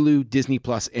Netflix, Hulu, Disney+,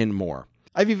 and more.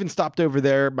 I've even stopped over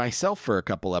there myself for a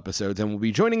couple episodes and will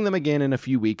be joining them again in a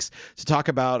few weeks to talk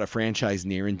about a franchise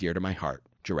near and dear to my heart,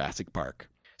 Jurassic Park.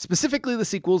 Specifically the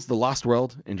sequels The Lost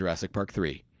World and Jurassic Park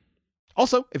 3.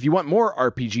 Also, if you want more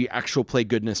RPG actual play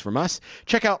goodness from us,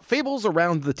 check out Fables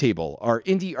Around the Table, our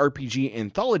indie RPG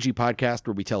anthology podcast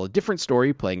where we tell a different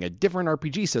story playing a different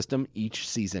RPG system each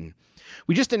season.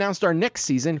 We just announced our next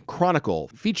season, Chronicle,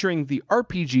 featuring the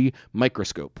RPG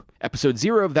Microscope. Episode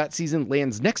 0 of that season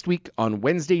lands next week on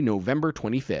Wednesday, November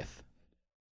 25th.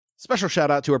 Special shout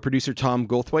out to our producer Tom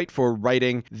Goldthwait for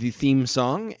writing the theme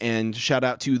song, and shout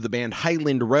out to the band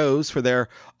Highland Rose for their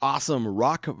awesome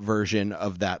rock version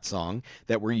of that song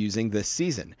that we're using this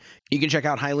season. You can check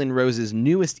out Highland Rose's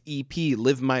newest EP,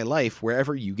 Live My Life,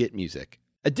 wherever you get music.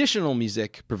 Additional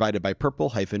music provided by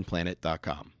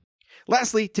purple-planet.com.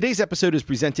 Lastly, today's episode is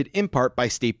presented in part by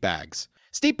State Bags.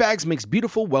 State Bags makes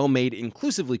beautiful, well-made,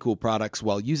 inclusively cool products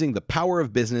while using the power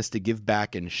of business to give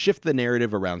back and shift the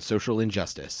narrative around social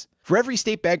injustice. For every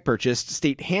State Bag purchased,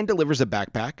 State hand-delivers a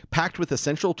backpack packed with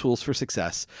essential tools for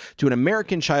success to an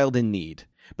American child in need.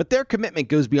 But their commitment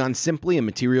goes beyond simply a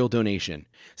material donation.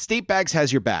 State Bags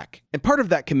has your back, and part of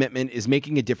that commitment is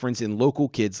making a difference in local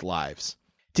kids' lives.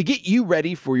 To get you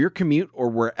ready for your commute or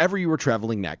wherever you are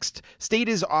traveling next, State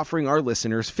is offering our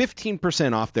listeners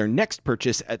 15% off their next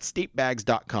purchase at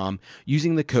statebags.com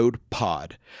using the code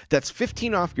POD. That's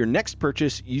 15 off your next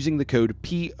purchase using the code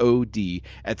POD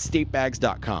at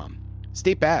statebags.com.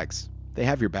 State Bags, they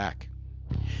have your back.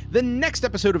 The next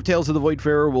episode of Tales of the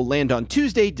Voidfarer will land on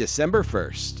Tuesday, December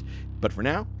 1st. But for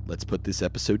now, let's put this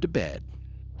episode to bed.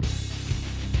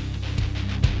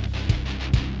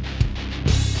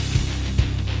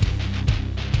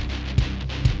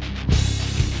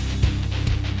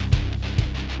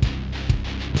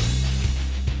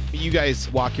 You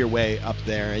guys walk your way up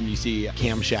there and you see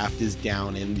Camshaft is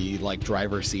down in the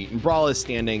driver's seat and Brawl is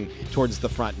standing towards the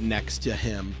front next to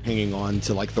him, hanging on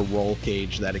to the roll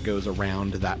cage that it goes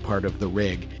around that part of the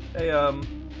rig. Hey,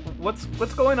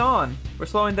 what's going on? We're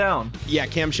slowing down. Yeah,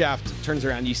 Camshaft turns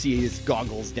around. You see his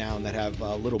goggles down that have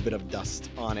a little bit of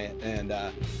dust on it, and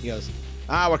he goes,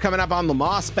 we're coming up on the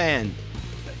Moss Bend.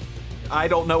 I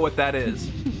don't know what that is.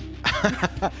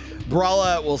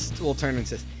 Brawla will turn and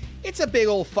says, it's a big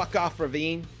old fuck-off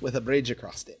ravine with a bridge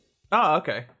across it. Oh,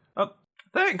 okay.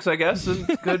 Thanks, I guess.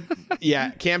 It's good. Yeah,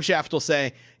 Camshaft will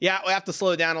say, yeah, we'll have to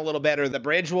slow down a little bit or the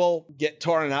bridge will get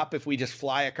torn up if we just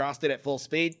fly across it at full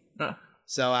speed.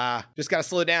 So just got to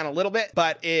slow down a little bit.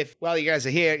 But if, while you guys are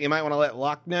here, you might want to let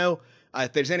Locke know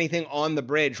if there's anything on the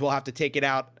bridge, we'll have to take it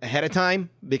out ahead of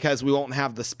time because we won't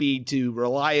have the speed to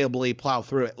reliably plow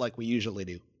through it like we usually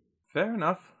do. Fair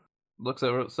enough. Looks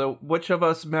over. So, which of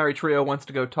us, Merry Trio, wants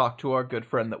to go talk to our good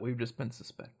friend that we've just been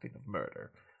suspecting of murder?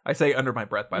 I say under my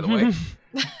breath, by the way.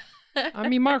 I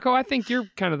mean, Marco, I think you're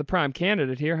kind of the prime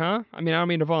candidate here, huh? I mean, I don't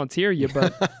mean to volunteer you,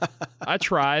 but I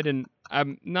tried, and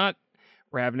I'm not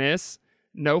ravenous.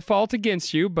 No fault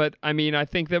against you, but I mean, I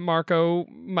think that Marco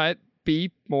might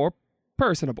be more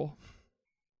personable.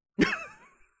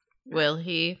 Will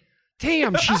he?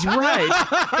 Damn, she's right.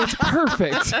 It's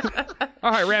perfect.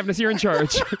 All right, Ravenous, you're in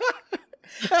charge.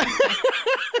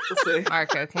 We'll see.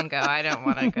 Marco can go. I don't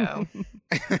want to go.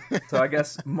 So I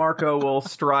guess Marco will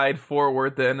stride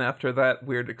forward then after that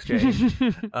weird exchange.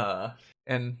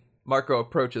 And Marco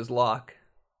approaches Locke.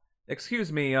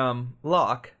 Excuse me,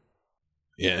 Locke.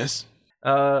 Yes?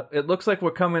 It looks like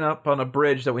we're coming up on a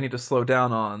bridge that we need to slow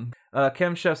down on.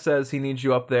 Camshaft says he needs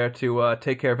you up there to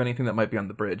take care of anything that might be on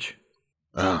the bridge.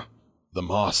 The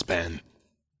Moss Bend.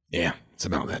 Yeah, it's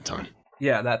about that time.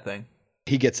 Yeah, that thing.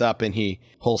 He gets up and he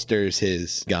holsters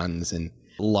his guns and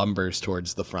lumbers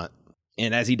towards the front.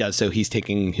 And as he does so, he's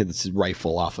taking his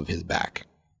rifle off of his back.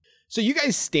 So you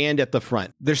guys stand at the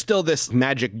front. There's still this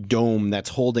magic dome that's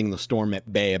holding the storm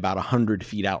at bay about 100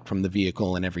 feet out from the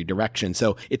vehicle in every direction.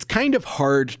 So it's kind of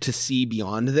hard to see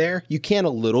beyond there. You can a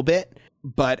little bit.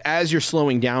 But as you're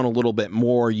slowing down a little bit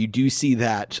more, you do see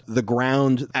that the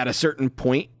ground at a certain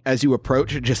point as you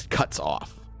approach, it just cuts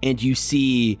off. And you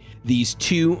see these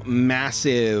two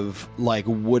massive,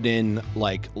 wooden,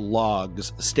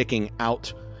 logs sticking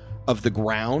out of the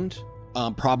ground,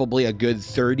 probably a good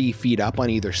 30 feet up on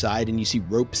either side. And you see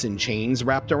ropes and chains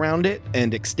wrapped around it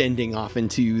and extending off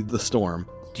into the storm.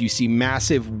 you see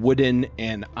massive wooden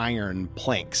and iron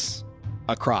planks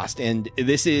across. And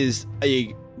this is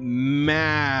a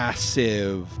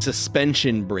massive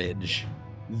suspension bridge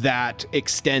that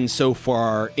extends so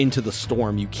far into the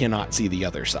storm you cannot see the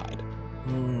other side.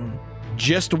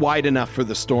 Just wide enough for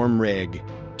the storm rig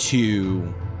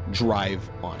to drive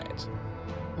on it.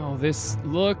 Oh, this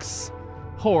looks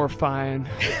horrifying.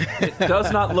 It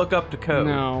does not look up to code.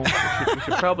 No. We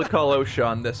should probably call OSHA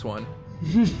on this one.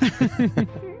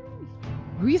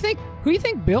 Who you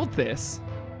think built this?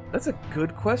 That's a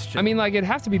good question. I mean, like, it'd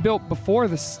have to be built before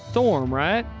the storm,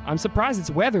 right? I'm surprised it's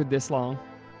weathered this long.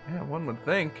 yeah, one would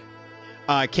think.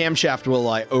 Camshaft will,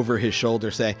 over his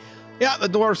shoulder, say, "Yeah, the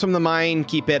dwarves from the mine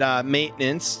keep it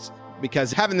maintenance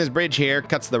because having this bridge here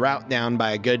cuts the route down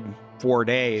by a good 4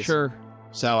 days. Sure.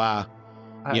 So,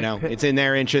 it's in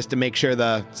their interest to make sure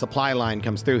the supply line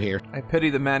comes through here." I pity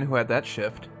the man who had that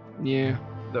shift. Yeah.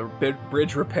 The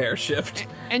bridge repair shift.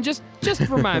 And just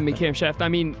remind me, Camshaft, I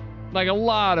mean, like, a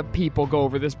lot of people go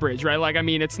over this bridge, right? Like,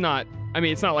 it's not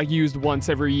like used once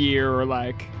every year or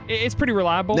like, it's pretty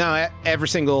reliable. No, every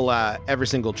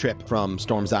single trip from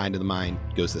Storm's Eye to the mine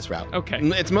goes this route. Okay.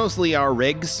 It's mostly our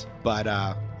rigs,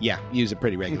 but use it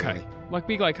pretty regularly. Okay. Like,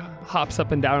 Beak, hops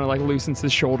up and down and, loosens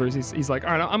his shoulders. He's like,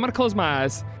 all right, I'm going to close my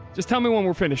eyes. Just tell me when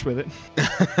we're finished with it.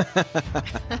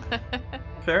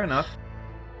 Fair enough.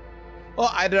 Well,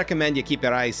 I'd recommend you keep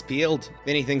your eyes peeled. If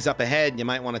anything's up ahead, you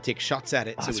might want to take shots at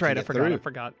it. Oh, so that's we right. can I get through.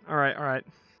 forgot. All right.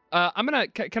 I'm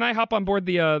going to, can I hop on board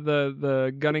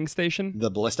the gunning station? The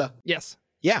ballista? Yes.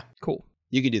 Yeah, Cool.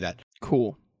 you can do that.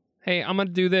 Cool. Hey, I'm going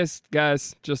to do this,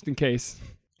 guys, just in case.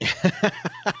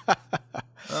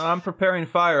 I'm preparing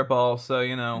Fireball, so,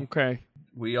 Okay.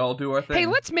 we all do our thing. Hey,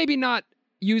 let's maybe not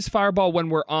use Fireball when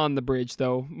we're on the bridge,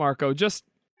 though, Marco. Just,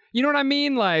 you know what I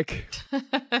mean? Like,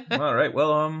 All right,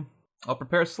 well, I'll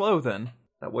prepare slow then.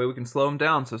 That way we can slow him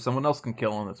down so someone else can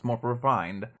kill him that's more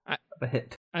refined. A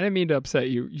hit. I didn't mean to upset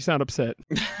you. You sound upset.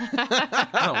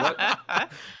 No, what?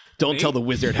 Don't Me? tell the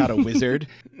wizard how to wizard.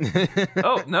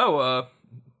 Oh, no,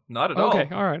 not at all.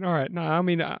 Okay, all right. No, I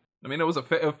mean, It was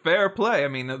a fair play. I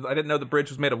didn't know the bridge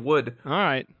was made of wood. all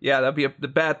right. Yeah, that'd be the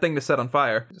bad thing to set on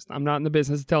fire. I'm not in the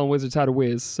business of telling wizards how to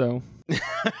whiz, so.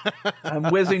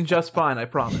 I'm whizzing just fine, I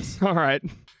promise. All right.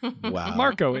 Wow.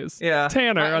 Marco is. Yeah.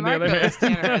 Tanner, on the other hand.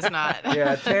 Tanner is not.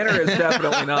 Yeah, Tanner is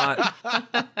definitely not.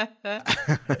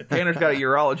 Tanner's got a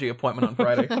urology appointment on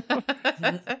Friday.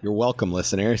 You're welcome,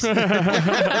 listeners.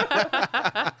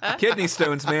 Kidney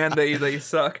stones, man, they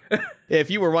suck. If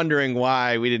you were wondering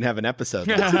why we didn't have an episode,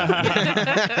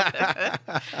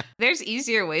 There's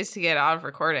easier ways to get out of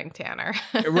recording, Tanner.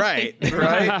 right.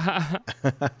 Right?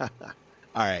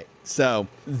 All right. So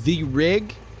the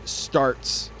rig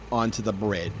starts onto the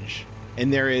bridge,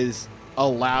 and there is a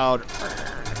loud,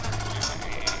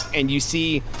 and you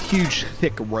see huge,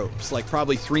 thick ropes, like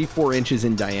probably 3-4 inches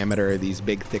in diameter, these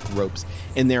big, thick ropes.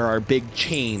 And there are big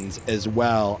chains as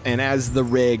well. And as the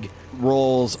rig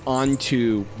rolls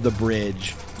onto the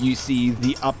bridge, you see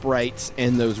the uprights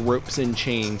and those ropes and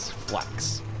chains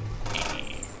flex.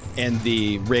 And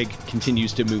the rig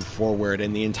continues to move forward,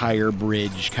 and the entire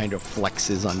bridge kind of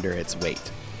flexes under its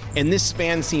weight. And this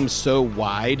span seems so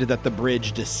wide that the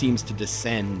bridge just seems to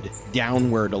descend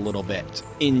downward a little bit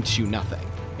into nothing.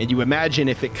 And you imagine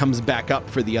if it comes back up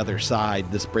for the other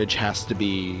side, this bridge has to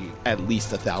be at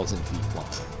least 1,000 feet long.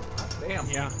 Damn.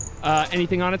 Yeah.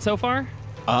 Anything on it so far?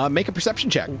 Make a perception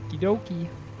check. Okie dokie.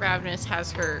 Ravenous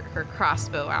has her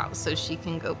crossbow out so she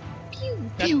can go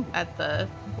pew pew at the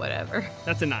whatever.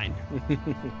 That's a 9.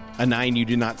 A 9, you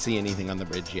do not see anything on the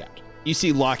bridge yet. You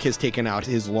see Locke has taken out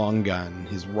his long gun,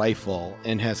 his rifle,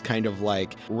 and has kind of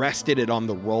rested it on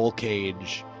the roll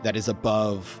cage that is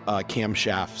above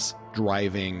Camshaft's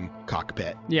driving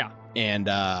cockpit. Yeah. And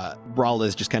Brawl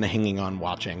is just kind of hanging on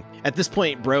watching. At this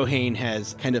point, Brohane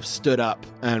has kind of stood up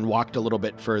and walked a little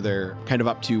bit further, kind of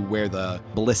up to where the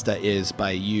ballista is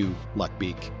by you,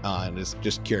 Luckbeak, and is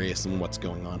just curious on what's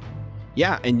going on.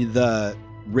 Yeah, and the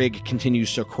rig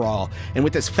continues to crawl. And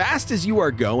with as fast as you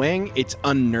are going, it's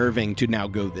unnerving to now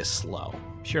go this slow.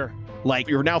 Sure.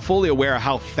 You're now fully aware of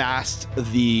how fast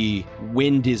the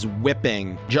wind is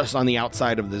whipping just on the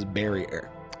outside of this barrier.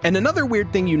 And another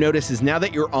weird thing you notice is now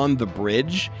that you're on the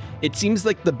bridge, it seems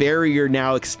like the barrier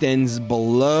now extends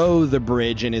below the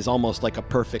bridge and is almost like a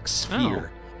perfect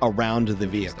sphere around the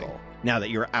vehicle, now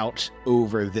that you're out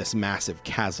over this massive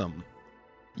chasm.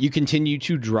 You continue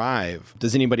to drive.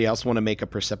 Does anybody else want to make a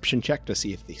perception check to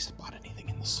see if they spot anything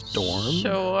in the storm?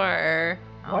 Sure.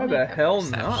 Why the hell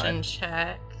not? Perception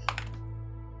check.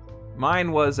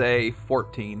 Mine was a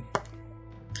 14.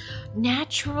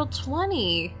 Natural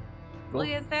 20. Look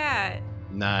at that.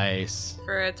 Nice.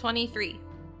 For a 23.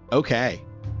 Okay.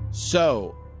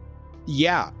 So,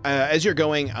 yeah, as you're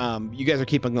going, you guys are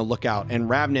keeping a lookout, and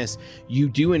Ravnus, you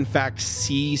do in fact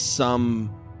see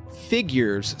some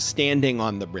figures standing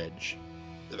on the bridge.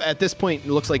 At this point,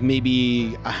 it looks like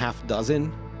maybe a half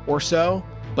dozen or so,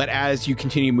 but as you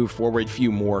continue to move forward,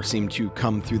 few more seem to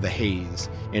come through the haze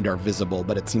and are visible,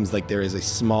 but it seems like there is a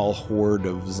small horde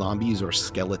of zombies or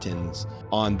skeletons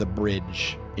on the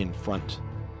bridge in front.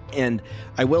 And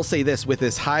I will say this, with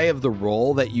as high of the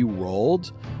roll that you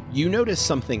rolled, you notice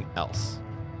something else.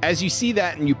 As you see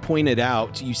that and you point it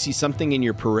out, you see something in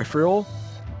your peripheral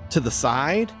to the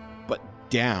side, but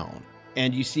down.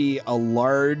 And you see a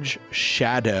large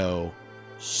shadow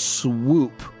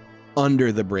swoop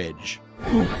under the bridge.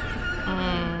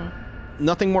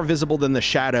 Nothing more visible than the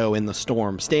shadow in the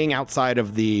storm, staying outside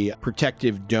of the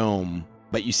protective dome,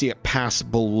 but you see it pass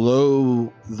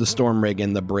below the storm rig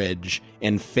and the bridge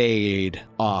and fade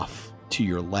off to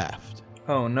your left.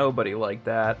 Oh, nobody like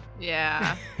that.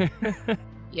 Yeah.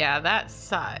 Yeah, that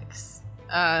sucks.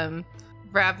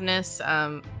 Ravnus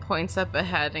points up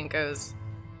ahead and goes,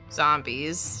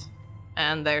 zombies.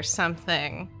 And there's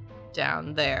something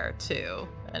down there too.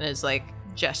 And is like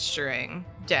gesturing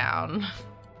down.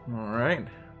 All right.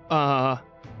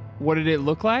 What did it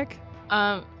look like?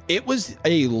 It was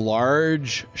a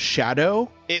large shadow.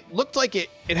 It looked like it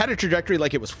had a trajectory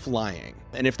like it was flying.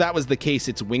 And if that was the case,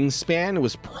 its wingspan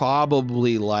was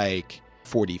probably like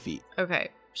 40 feet. Okay.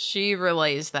 She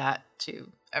relays that to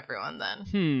everyone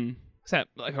then. Is that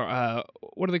like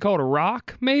what do they call it? A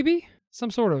rock, maybe?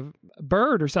 Some sort of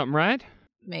bird or something, right?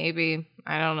 Maybe.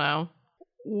 I don't know.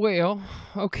 Well,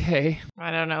 okay.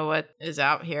 I don't know what is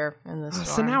out here in this storm.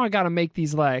 So now I gotta make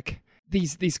these like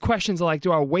these questions like,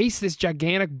 do I waste this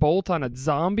gigantic bolt on a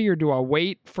zombie, or do I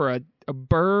wait for a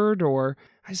bird, or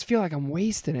I just feel like I'm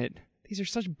wasting it. These are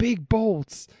such big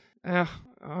bolts. All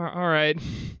right.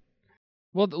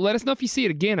 Well, let us know if you see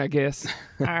it again, I guess.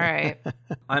 All right.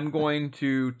 I'm going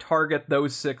to target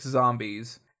those 6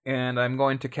 zombies, and I'm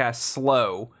going to cast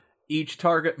Slow. Each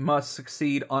target must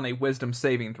succeed on a wisdom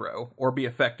saving throw, or be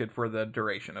affected for the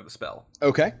duration of the spell.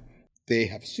 Okay. They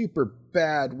have super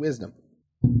bad wisdom.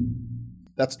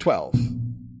 That's 12.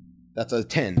 That's a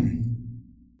 10.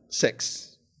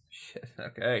 6. Shit,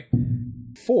 okay.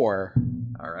 4.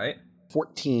 All right.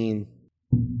 14.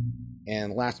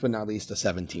 And last but not least, a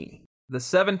 17. The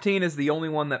 17 is the only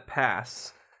one that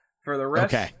passed. For the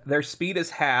rest, their speed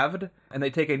is halved, and they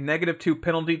take a -2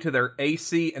 penalty to their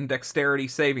AC and dexterity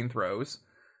saving throws.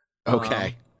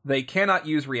 Okay. They cannot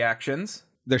use reactions.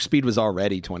 Their speed was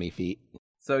already 20 feet.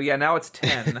 So yeah, now it's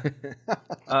 10.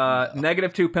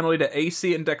 -2 penalty to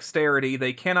AC and dexterity.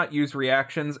 They cannot use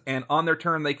reactions, and on their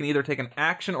turn, they can either take an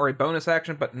action or a bonus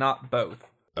action, but not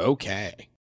both. Okay.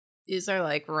 These are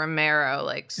like Romero,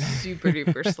 like super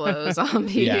duper slow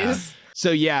zombies. Yeah.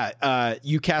 So yeah,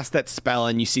 you cast that spell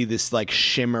and you see this like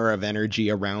shimmer of energy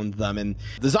around them, and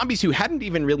the zombies who hadn't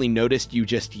even really noticed you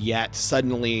just yet,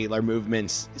 suddenly their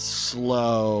movements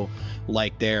slow,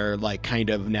 like they're like kind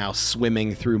of now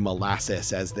swimming through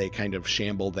molasses as they kind of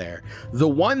shamble there. The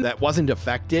one that wasn't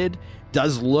affected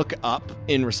does look up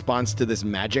in response to this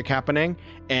magic happening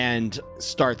and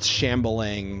starts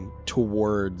shambling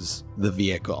towards the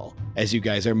vehicle as you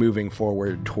guys are moving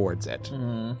forward towards it.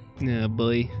 Yeah,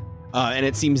 boy. And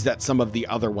it seems that some of the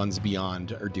other ones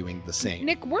beyond are doing the same.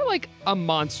 Nick, we're like a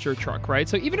monster truck, right?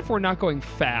 So even if we're not going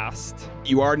fast,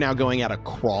 You are now going at a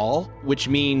crawl, which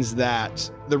means that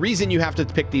the reason you have to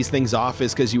pick these things off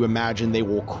is because you imagine they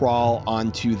will crawl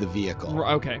onto the vehicle.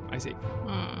 Okay, I see.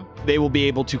 They will be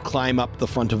able to climb up the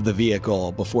front of the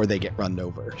vehicle before they get run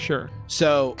over. Sure.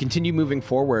 So continue moving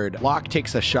forward. Locke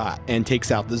takes a shot and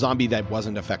takes out the zombie that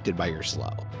wasn't affected by your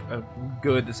slow. A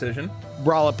good decision.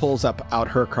 Brala pulls out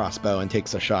her crossbow and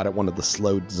takes a shot at one of the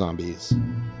slowed zombies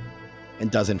and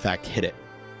does in fact hit it,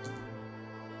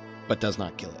 but does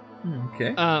not kill it.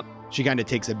 Okay. She kind of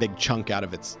takes a big chunk out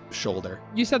of its shoulder.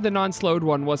 You said the non-slowed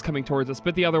one was coming towards us,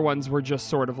 but the other ones were just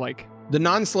sort of like... The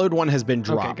non-slowed one has been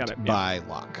dropped got it, yeah. by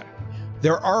Locke.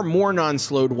 There are more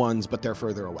non-slowed ones, but they're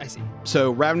further away. I see.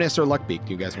 So Ravnus or Luckbeak,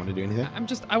 do you guys want to do anything?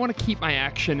 I want to keep my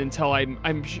action until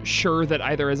I'm sure that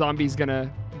either a zombie's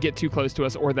gonna get too close to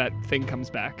us or that thing comes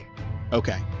back.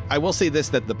 Okay. I will say this,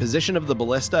 that the position of the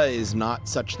ballista is not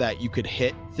such that you could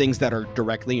hit things that are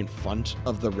directly in front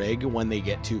of the rig when they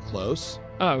get too close.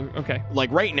 Oh, okay.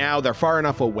 Like right now, they're far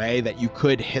enough away that you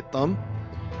could hit them.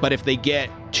 But if they get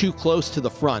too close to the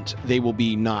front, they will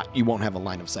be you won't have a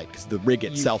line of sight because the rig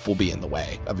itself will be in the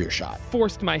way of your shot.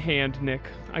 Forced my hand, Nick.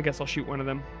 I guess I'll shoot one of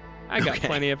them. I got Okay.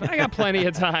 plenty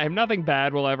of time. Nothing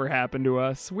bad will ever happen to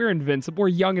us. We're invincible. We're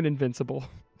young and invincible.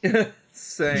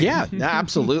 Same. Yeah,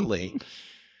 absolutely.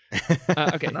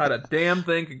 Okay. Not a damn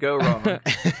thing could go wrong.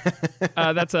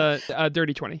 That's a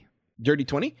dirty 20. Dirty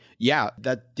 20? Yeah,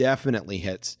 that definitely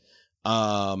hits.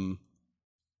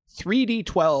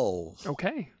 3d12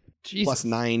 Okay. Jesus. plus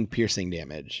 9 piercing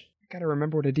damage. Gotta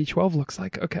remember what a D12 looks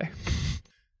like. Okay.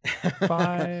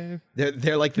 5.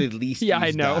 They're like the least Yeah, I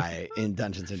used know. die in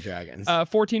Dungeons and Dragons.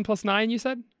 14 plus 9, you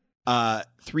said?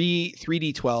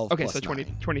 3d12 Okay, plus so 20,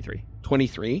 9. 23.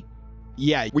 23?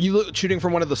 Yeah. Were you shooting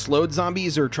from one of the slowed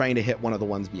zombies or trying to hit one of the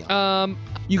ones beyond?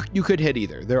 You could hit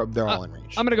either. They're all in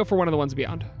range. I'm gonna go for one of the ones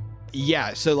beyond.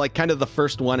 Yeah, so like kind of the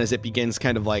first one as it begins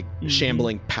kind of like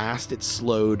shambling past its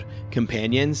slowed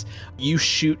companions, you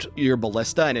shoot your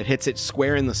ballista and it hits it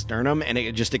square in the sternum and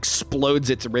it just explodes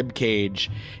its rib cage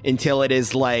until it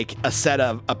is like a set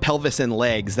of a pelvis and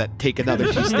legs that take another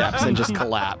 2 steps and just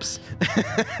collapse.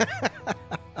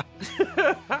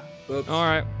 Oops. All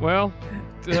right. Well,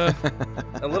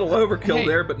 A little overkill Hey,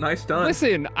 there, but nice done.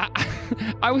 listen,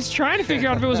 I was trying to figure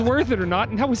out if it was worth it or not,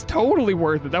 and that was totally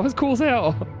worth it. That was cool as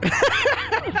hell.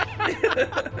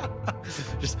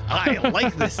 Just, I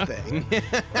like this thing.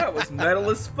 That was metal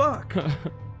as fuck.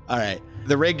 All right.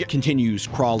 The rig continues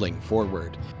crawling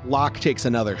forward. Locke takes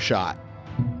another shot,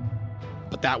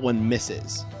 but that one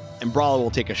misses. And Brawler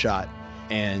will take a shot,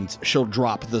 and she'll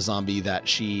drop the zombie that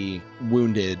she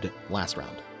wounded last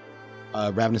round.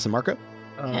 Ravenous and Marco?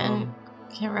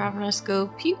 Can Ravenous go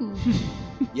pew?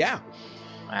 Yeah.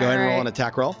 Go ahead and roll an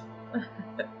attack roll.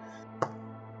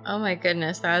 Oh my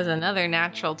goodness, that was another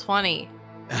natural 20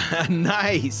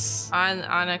 Nice.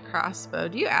 on a crossbow.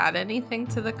 Do you add anything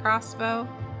to the crossbow?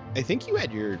 I think you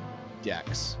had your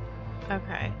dex.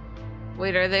 Okay.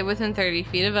 Wait, are they within 30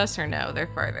 feet of us or no? They're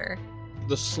farther.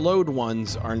 The slowed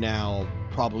ones are now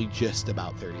probably just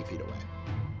about 30 feet away.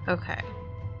 Okay.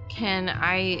 Can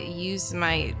I use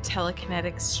my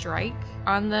telekinetic strike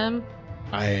on them?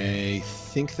 I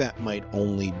think that might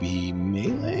only be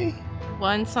melee.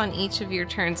 Once on each of your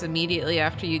turns immediately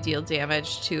after you deal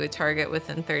damage to a target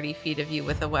within 30 feet of you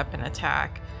with a weapon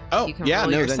attack, Oh, you can yeah,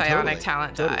 roll no, your then psionic totally,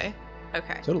 talent totally. die.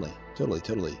 Okay. Totally.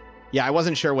 Yeah, I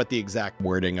wasn't sure what the exact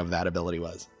wording of that ability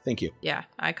was. Thank you. Yeah,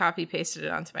 I copy pasted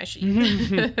it onto my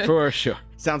sheet. For sure.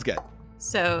 Sounds good.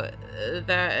 So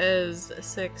that is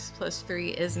 6 plus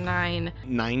 3 is 9.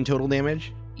 9 total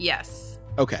damage? Yes.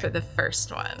 Okay. For the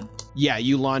first one. Yeah,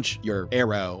 you launch your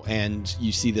arrow and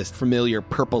you see this familiar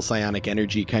purple psionic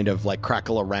energy kind of like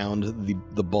crackle around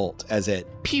the bolt as it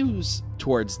pews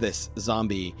towards this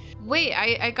zombie. Wait,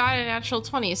 I got a natural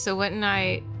 20, so wouldn't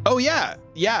I... Oh, yeah.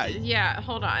 Yeah,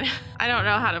 hold on. I don't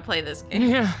know how to play this game.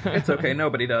 Yeah. It's okay,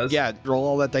 nobody does. Yeah, roll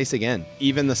all that dice again.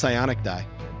 Even the psionic die.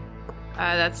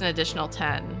 That's an additional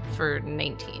 10 for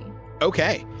 19.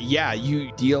 Okay. Yeah,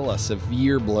 you deal a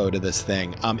severe blow to this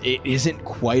thing. It isn't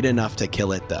quite enough to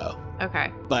kill it, though.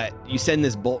 Okay. But you send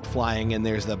this bolt flying, and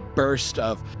there's a burst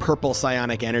of purple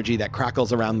psionic energy that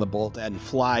crackles around the bolt and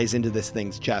flies into this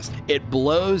thing's chest. It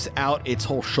blows out its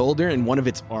whole shoulder, and one of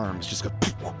its arms just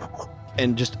goes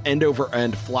and just end over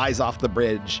end flies off the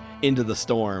bridge into the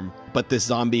storm. But this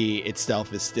zombie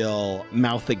itself is still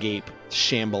mouth agape,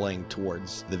 shambling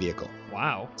towards the vehicle.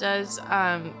 Wow. Does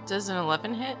an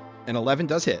 11 hit? An 11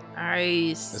 does hit,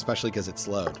 Nice. especially because it's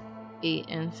slowed. 8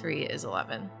 and 3 is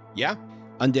 11. Yeah.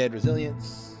 Undead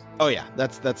resilience. Oh yeah,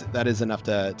 that is enough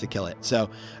to kill it. So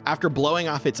after blowing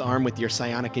off its arm with your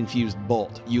psionic infused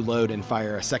bolt, you load and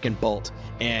fire a second bolt,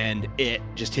 and it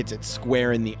just hits it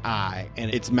square in the eye,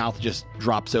 and its mouth just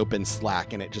drops open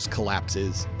slack, and it just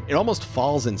collapses. It almost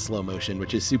falls in slow motion,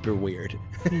 which is super weird.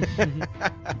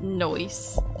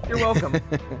 Nice. You're welcome.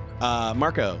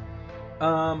 Marco.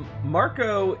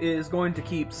 Marco is going to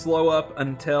keep slow up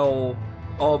until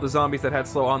all the zombies that had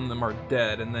slow on them are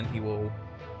dead, and then he will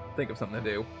think of something to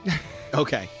do.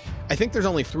 Okay. I think there's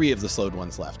only 3 of the slowed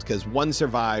ones left, because 1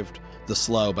 survived the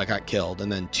slow but got killed, and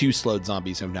then 2 slowed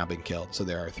zombies have now been killed, so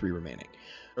there are 3 remaining.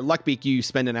 Luckbeak, you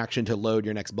spend an action to load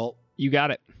your next bolt. You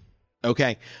got it.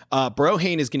 Okay.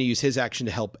 Brohane is going to use his action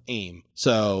to help aim,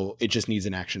 so it just needs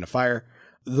an action to fire.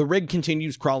 The rig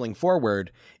continues crawling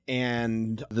forward,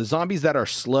 and the zombies that are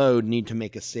slowed need to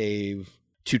make a save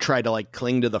to try to like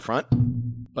cling to the front,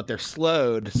 but they're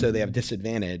slowed, so they have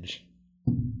disadvantage.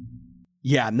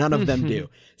 Yeah, none of them do.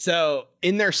 So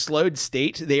in their slowed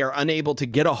state, they are unable to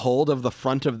get a hold of the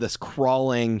front of this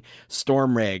crawling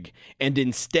storm rig, and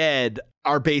instead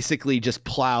are basically just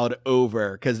plowed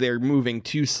over because they're moving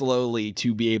too slowly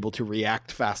to be able to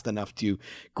react fast enough to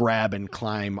grab and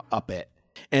climb up it.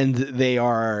 And they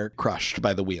are crushed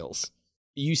by the wheels.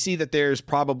 You see that there's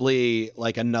probably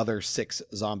like another 6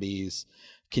 zombies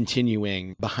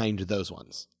continuing behind those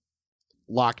ones.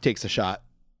 Locke takes a shot.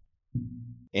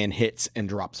 and hits and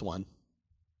drops one.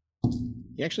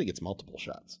 He actually gets multiple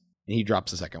shots, and he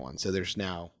drops the second one. So there's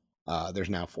now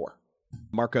 4.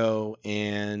 Marco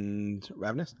and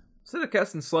Ravenous. Instead of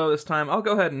casting slow this time, I'll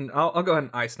go ahead and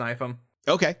ice knife him.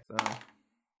 Okay, So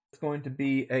it's going to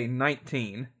be a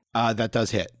 19. that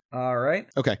does hit. All right.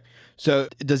 Okay, so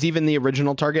does even the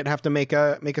original target have to make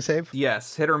a save?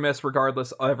 Yes, hit or miss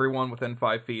regardless. Everyone within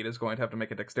 5 feet is going to have to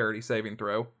make a dexterity saving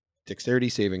throw. Dexterity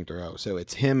saving throw. So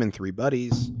it's him and 3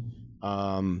 buddies.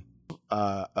 4.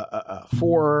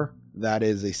 That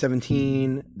is a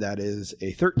 17. That is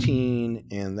a 13,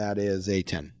 and that is a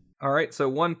 10. All right, so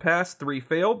 1 passed, 3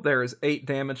 failed. There is 8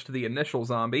 damage to the initial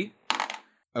zombie.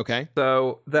 Okay.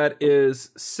 So that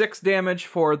is 6 damage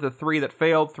for the 3 that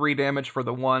failed, 3 damage for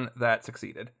the 1 that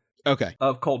succeeded Okay.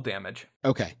 of cold damage.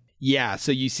 Okay. Yeah,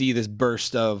 so you see this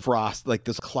burst of frost, like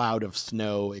this cloud of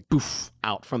snow, like, poof,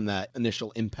 out from that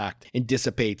initial impact and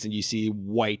dissipates, and you see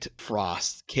white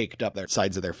frost caked up their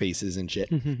sides of their faces and shit.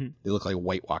 They look like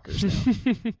White Walkers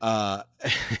now.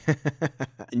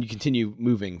 And you continue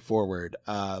moving forward.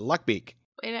 Luckbeak.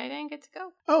 Wait, I didn't get to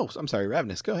go. Oh, I'm sorry,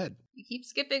 Ravenous, go ahead. You keep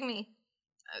skipping me.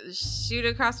 Shoot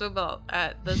a crossbow bolt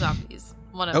at the zombies.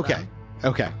 One of them.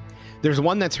 Okay. There's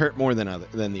one that's hurt more than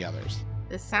the others.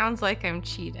 This sounds like I'm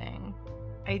cheating.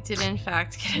 I did, in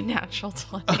fact, get a natural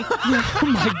 20. Oh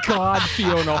my god,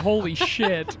 Fiona, holy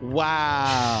shit.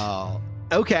 Wow.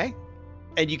 Okay.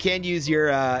 And you can use your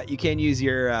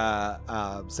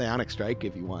psionic strike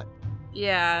if you want.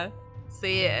 Yeah.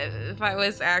 See, if I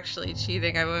was actually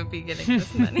cheating, I wouldn't be getting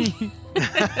this many.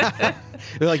 They're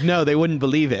like, no, they wouldn't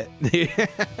believe it.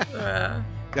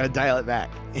 Gotta dial it back.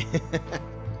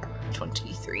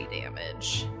 23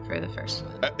 damage for the first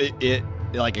one. It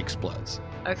like explodes.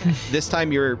 Okay. This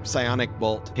time your psionic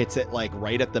bolt hits it like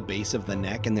right at the base of the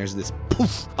neck, and there's this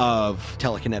poof of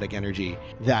telekinetic energy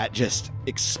that just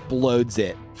explodes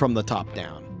it from the top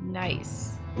down.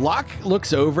 Nice. Locke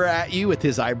looks over at you with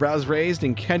his eyebrows raised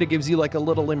and kind of gives you like a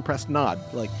little impressed nod,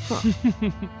 like, huh.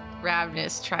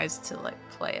 Ravenous tries to like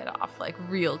play it off like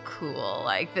real cool,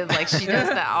 like she does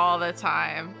that all the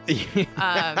time.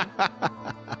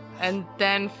 And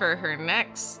then for her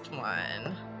next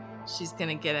one, she's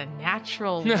gonna get a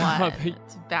natural 1 to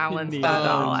balance that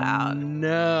all out.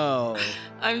 No.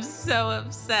 I'm so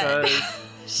upset.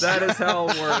 That is how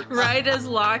it works. Right as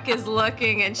Locke is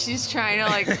looking and she's trying to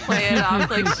like play it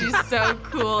off like she's so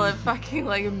cool and fucking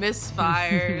like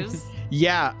misfires.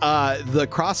 Yeah, the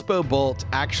crossbow bolt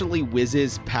actually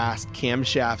whizzes past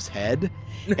Camshaft's head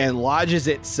and lodges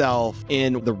itself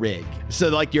in the rig. So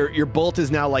like your bolt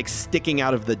is now like sticking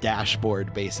out of the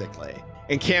dashboard basically.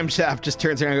 And Camshaft just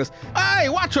turns around and goes, "Hey,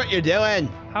 watch what you're doing."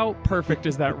 How perfect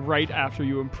is that right after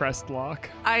you impressed Locke?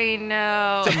 I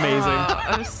know. It's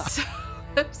amazing.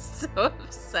 I'm so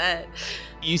upset.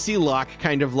 You see Locke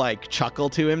kind of like chuckle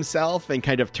to himself and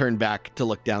kind of turn back to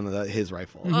look down at his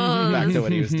rifle. Back to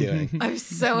what he was doing. I'm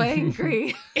so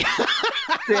angry.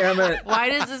 Damn it. Why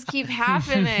does this keep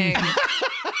happening?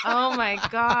 Oh my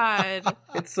god.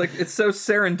 It's so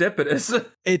serendipitous.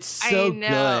 It's so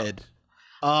good.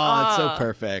 Oh, it's so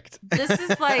perfect. This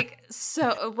is like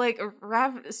so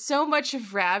much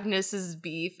of Ravenous's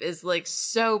beef is like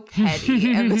so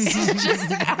petty, and this is just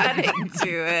adding to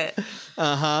it.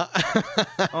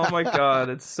 Oh my god,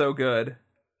 it's so good.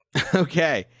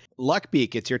 Okay,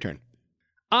 Luckbeak, it's your turn.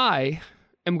 I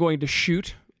am going to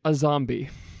shoot a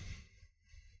zombie.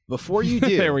 Before you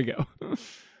do, there we go.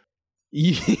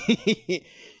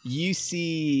 You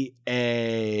see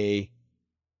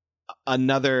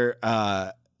another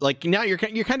like now you're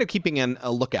kind of keeping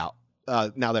a lookout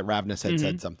now that Ravenous had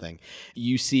said something.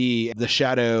 You see the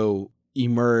shadow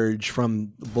emerge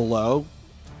from below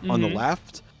on the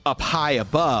left, up high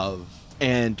above,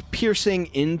 and piercing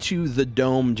into the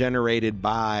dome generated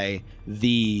by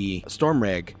the storm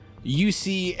rig. You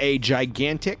see a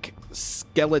gigantic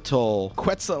skeletal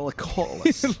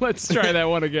Quetzalcoatlus. Let's try that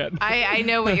one again. I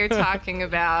know what you're talking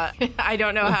about. I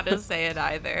don't know how to say it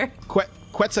either.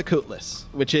 Quetzalcoatlus,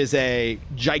 which is a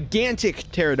gigantic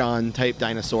pterodon type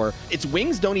dinosaur. Its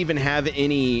wings don't even have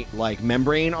any like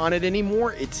membrane on it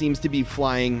anymore. It seems to be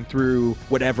flying through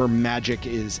whatever magic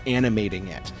is animating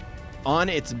it. On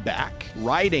its back,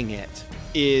 riding it,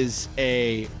 is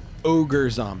a ogre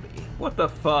zombie. What the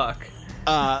fuck?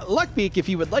 Luckbeak, if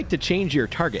you would like to change your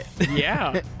target.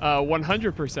 Yeah,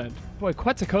 100%. Boy,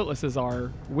 Quetzalcoatluses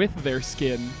are, with their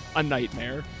skin, a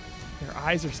nightmare. Their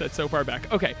eyes are set so far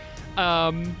back. Okay,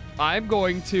 I'm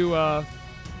going to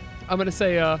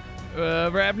say,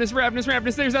 Ravenous,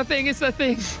 there's that thing, it's that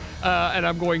thing. And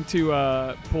I'm going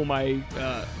to pull my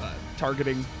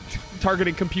targeting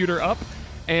computer up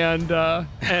and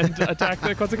attack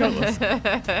the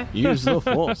Quetzalcoatlus. Use the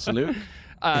force, Luke.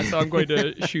 So I'm going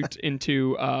to shoot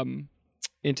into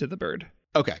the bird.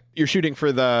 Okay, you're shooting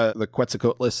for the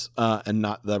Quetzalcoatlus and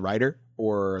not the rider,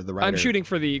 or the rider? I'm shooting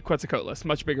for the Quetzalcoatlus,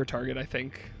 much bigger target, I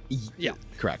think. Yeah,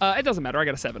 correct. It doesn't matter. I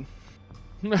got a 7.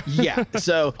 Yeah,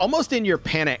 so almost in your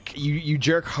panic, you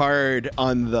jerk hard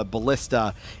on the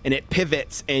ballista, and it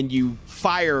pivots, and you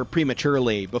fire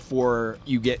prematurely before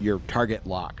you get your target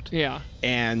locked. Yeah.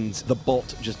 And the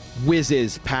bolt just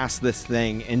whizzes past this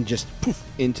thing and just poof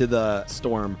into the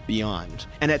storm beyond.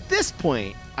 And at this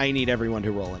point, I need everyone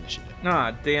to roll initiative.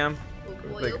 Ah, damn. Oh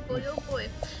boy, oh boy, oh boy.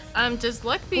 Does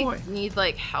Luckbeak need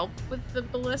like help with the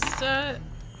ballista?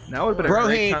 That would have been a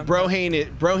great time.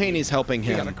 Brohane is helping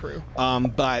him. He got a crew.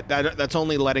 But that's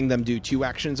only letting them do 2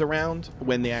 actions around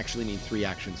when they actually need 3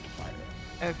 actions to fire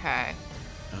it. Okay.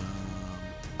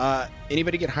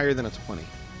 Anybody get higher than a 20?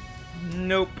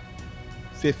 Nope.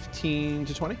 15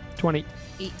 to 20? 20.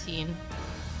 18.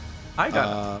 I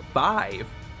got a 5.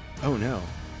 Oh no.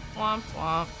 Womp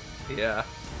womp. Yeah.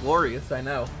 Glorious, I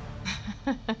know.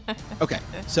 Okay,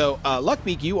 so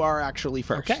Luckbeak, you are actually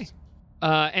first. Okay.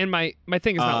 And my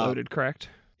thing is not loaded, correct?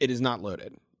 It is not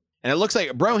loaded. And it looks like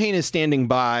Brohane is standing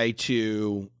by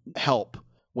to help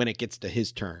when it gets to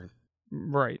his turn.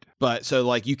 Right. But so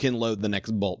like you can load the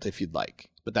next bolt if you'd like.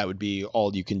 But that would be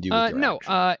all you can do with your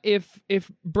action.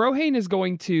 If Brohane is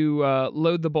going to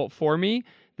load the bolt for me,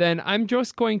 then I'm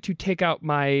just going to take out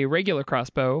my regular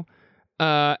crossbow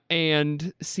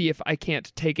and see if I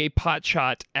can't take a pot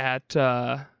shot at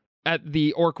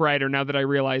the orc rider. Now that I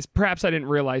realize, perhaps I didn't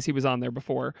realize he was on there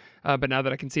before, but now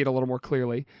that I can see it a little more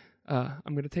clearly,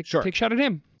 I'm going to take a shot at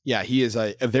him. Yeah, he is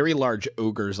a very large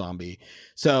ogre zombie.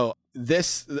 So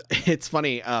it's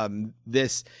funny,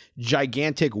 this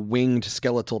gigantic winged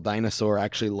skeletal dinosaur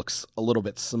actually looks a little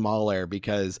bit smaller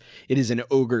because it is an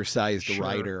ogre-sized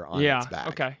rider on its back.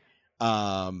 Okay.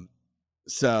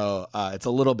 So it's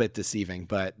a little bit deceiving,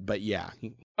 but yeah.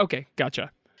 Okay,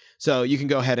 gotcha. So you can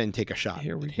go ahead and take a shot.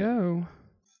 Here we go.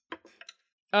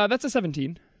 That's a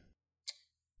 17.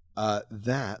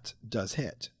 That does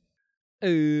hit.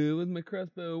 With my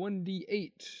crossbow, 1d8.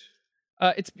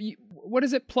 What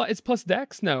is it? It's plus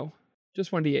dex? No, just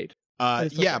 1d8.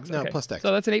 Yeah, dex. no, Okay. plus dex.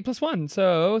 So that's an 8 plus 1,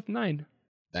 so 9.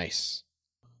 Nice.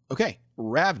 Okay,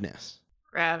 Ravnus.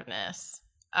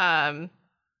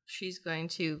 She's going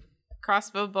to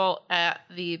crossbow bolt at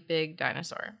the big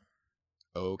dinosaur.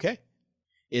 Okay.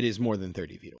 It is more than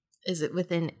 30 feet away. Is it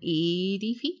within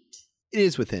 80 feet? It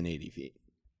is within 80 feet.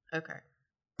 Okay.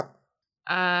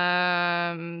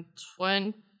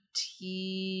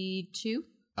 22.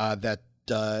 That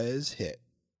does hit.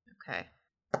 Okay.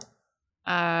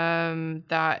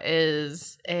 That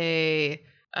is a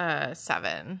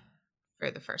 7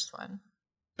 for the first one.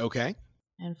 Okay.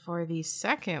 And for the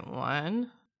second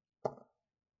one,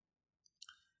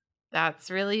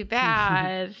 that's really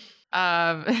bad.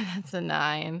 That's a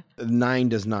 9. 9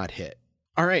 does not hit.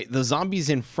 All right, the zombies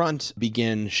in front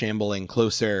begin shambling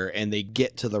closer, and they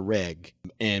get to the rig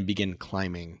and begin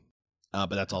climbing. But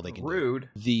that's all they can do. Rude.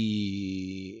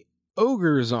 The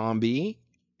ogre zombie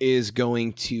is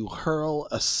going to hurl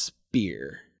a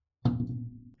spear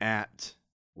at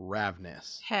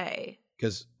Ravnus. Hey.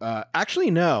 Because,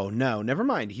 actually, no, never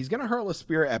mind. He's going to hurl a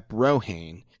spear at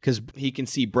Brohane, because he can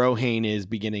see Brohane is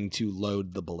beginning to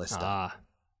load the ballista.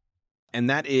 And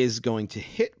that is going to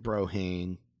hit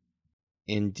Brohane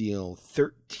and deal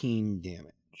 13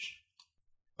 damage.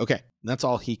 Okay, that's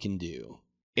all he can do.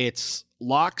 It's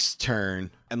Locke's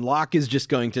turn, and Locke is just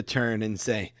going to turn and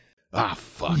say,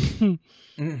 fuck.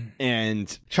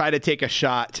 And try to take a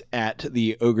shot at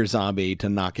the ogre zombie to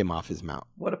knock him off his mount.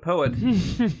 What a poet.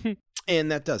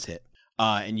 And that does hit.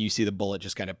 And you see the bullet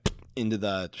just kind of into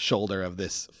the shoulder of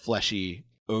this fleshy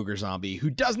ogre zombie who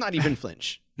does not even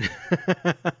flinch. And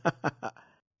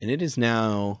it is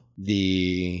now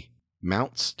the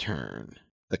mount's turn,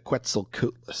 the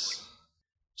Quetzalcoatlus.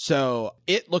 So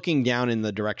it looking down in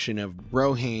the direction of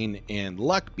Brohane and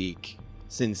Luckbeak,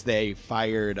 since they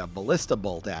fired a ballista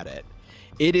bolt at it,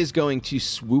 it is going to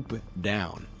swoop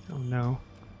down. Oh no.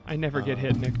 I never get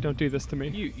hit, Nick. Don't do this to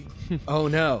me. Oh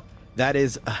no. That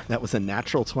was a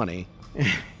natural 20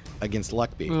 against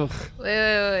Luckbeak. Ugh.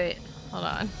 Wait. Hold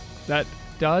on. That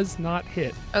does not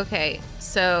hit. Okay,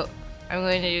 so I'm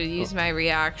going to use my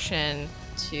reaction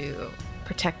to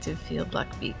protective field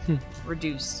Luckbeak.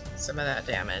 Reduce some of that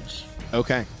damage.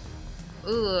 Okay.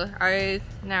 Ooh, I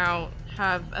now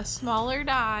have a smaller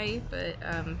die, but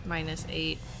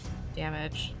 -8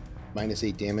 damage.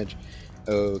 -8 damage.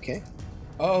 Okay.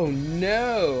 Oh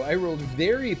no, I rolled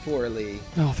very poorly.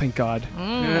 Oh, thank God.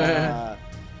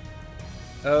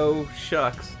 Oh,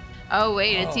 shucks. Oh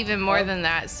wait, it's even more than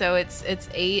that. So it's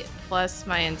 8 plus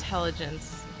my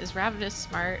intelligence. Is Ravenous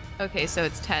smart? Okay, so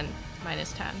it's 10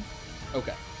 minus 10.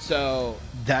 Okay. So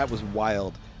that was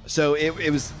wild. So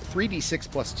it was 3d6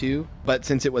 plus 2, but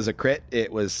since it was a crit,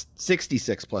 it was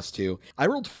 66 plus 2. I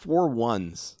rolled 4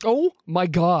 1s. Oh my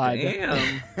god.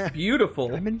 Damn.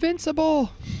 Beautiful. I'm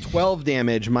invincible. 12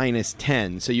 damage minus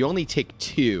 10, so you only take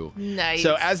 2. Nice.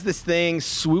 So as this thing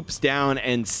swoops down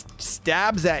and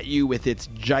stabs at you with its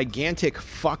gigantic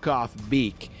fuck-off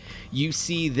beak, you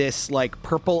see this like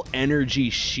purple energy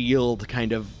shield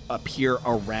kind of appear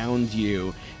around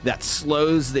you that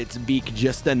slows its beak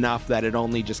just enough that it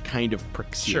only just kind of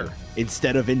pricks you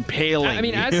instead of impaling I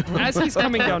mean, you. as he's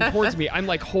coming down towards me, I'm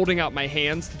like holding out my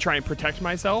hands to try and protect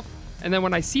myself. And then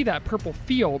when I see that purple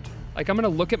field, like I'm going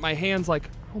to look at my hands like,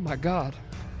 oh my god.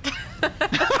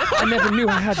 I never knew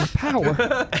I had the power.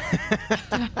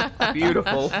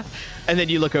 Beautiful. And then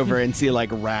you look over and see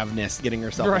like Ravenous getting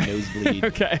herself a nosebleed.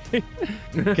 Okay.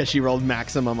 Because she rolled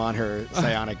maximum on her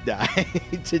psionic die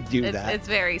to do that. It's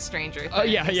very Stranger Things. Oh,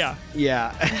 yeah.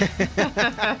 Yeah.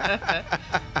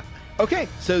 Okay,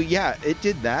 so yeah, it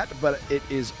did that, but it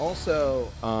is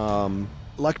also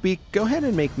Luckbeak, go ahead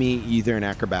and make me either an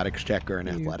acrobatics check or an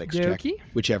athletics check, Okey-dokey.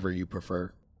 whichever you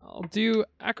prefer. I'll do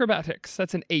acrobatics.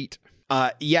 That's an 8.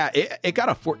 Yeah, it got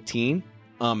a 14.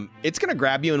 It's gonna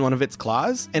grab you in one of its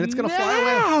claws, and it's gonna fly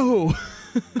away.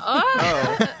 Oh.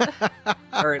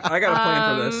 All right, I got a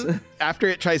plan for this. After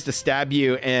it tries to stab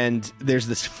you, and there's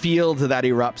this field that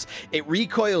erupts, it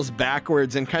recoils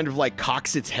backwards and kind of like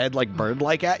cocks its head like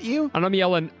bird-like at you. And I'm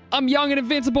yelling, I'm young and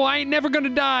invincible. I ain't never going to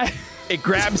die. It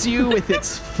grabs you with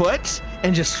its foot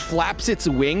and just flaps its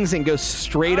wings and goes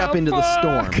straight up into the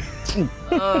storm.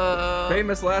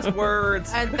 Famous last words.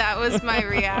 And that was my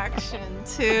reaction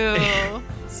too.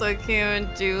 So I can't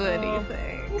even do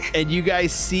anything. And you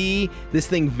guys see this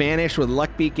thing vanish with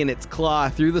Luckbeak in its claw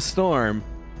through the storm,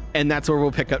 and that's where we'll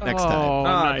pick up next time. Oh,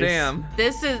 Ah, nice. damn.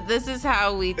 This is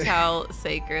how we tell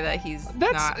Saker that he's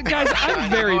That's not. guys, I'm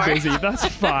very busy. That's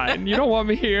fine. You don't want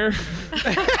me here.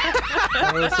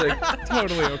 I was like,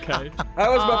 Totally okay. I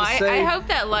was about to say. I hope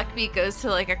that Luckbeak goes to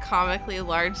like a comically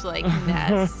large like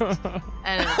nest,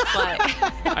 and it's like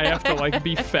I have to like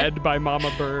be fed by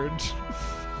Mama Bird.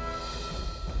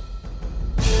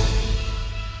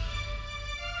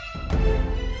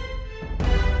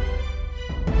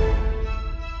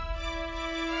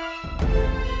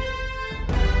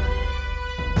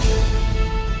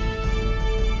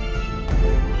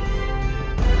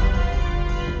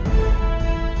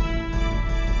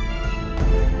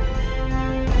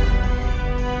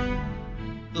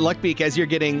 Luckbeak, as you're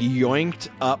getting yoinked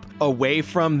up away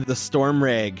from the storm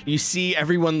rig, you see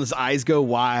everyone's eyes go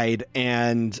wide,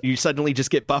 and you suddenly just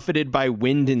get buffeted by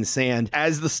wind and sand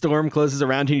as the storm closes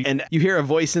around you, and you hear a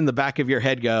voice in the back of your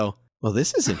head go, well,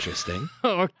 this is interesting.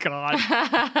 Oh God.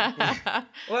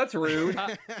 Well, that's rude.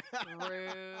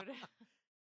 rude.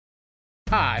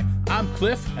 Hi, I'm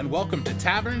Cliff, and welcome to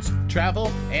Taverns, Travel,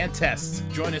 and Tests.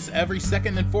 Join us every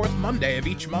second and fourth Monday of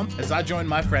each month as I join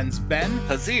my friends Ben,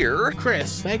 Hazir,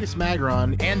 Chris, Magus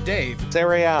Magron, and Dave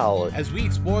Serial. as we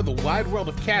explore the wide world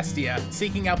of Castia,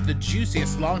 seeking out the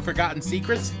juiciest long-forgotten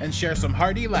secrets and share some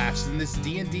hearty laughs in this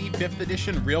D&D 5th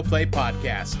Edition Real Play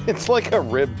podcast. It's like a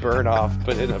rib burn off,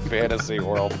 but in a fantasy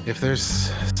world. If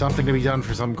there's something to be done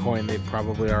for some coin, they've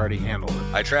probably already handled it.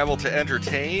 I travel to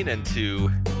entertain and to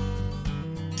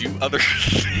do other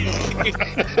things.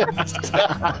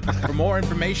 For more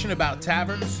information about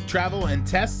taverns, travel, and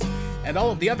tests, and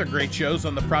all of the other great shows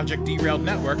on the Project Derailed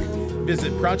Network,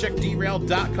 visit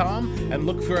projectderailed.com and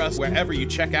look for us wherever you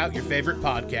check out your favorite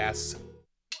podcasts.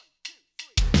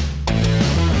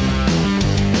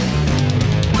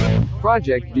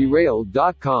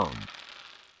 ProjectDerailed.com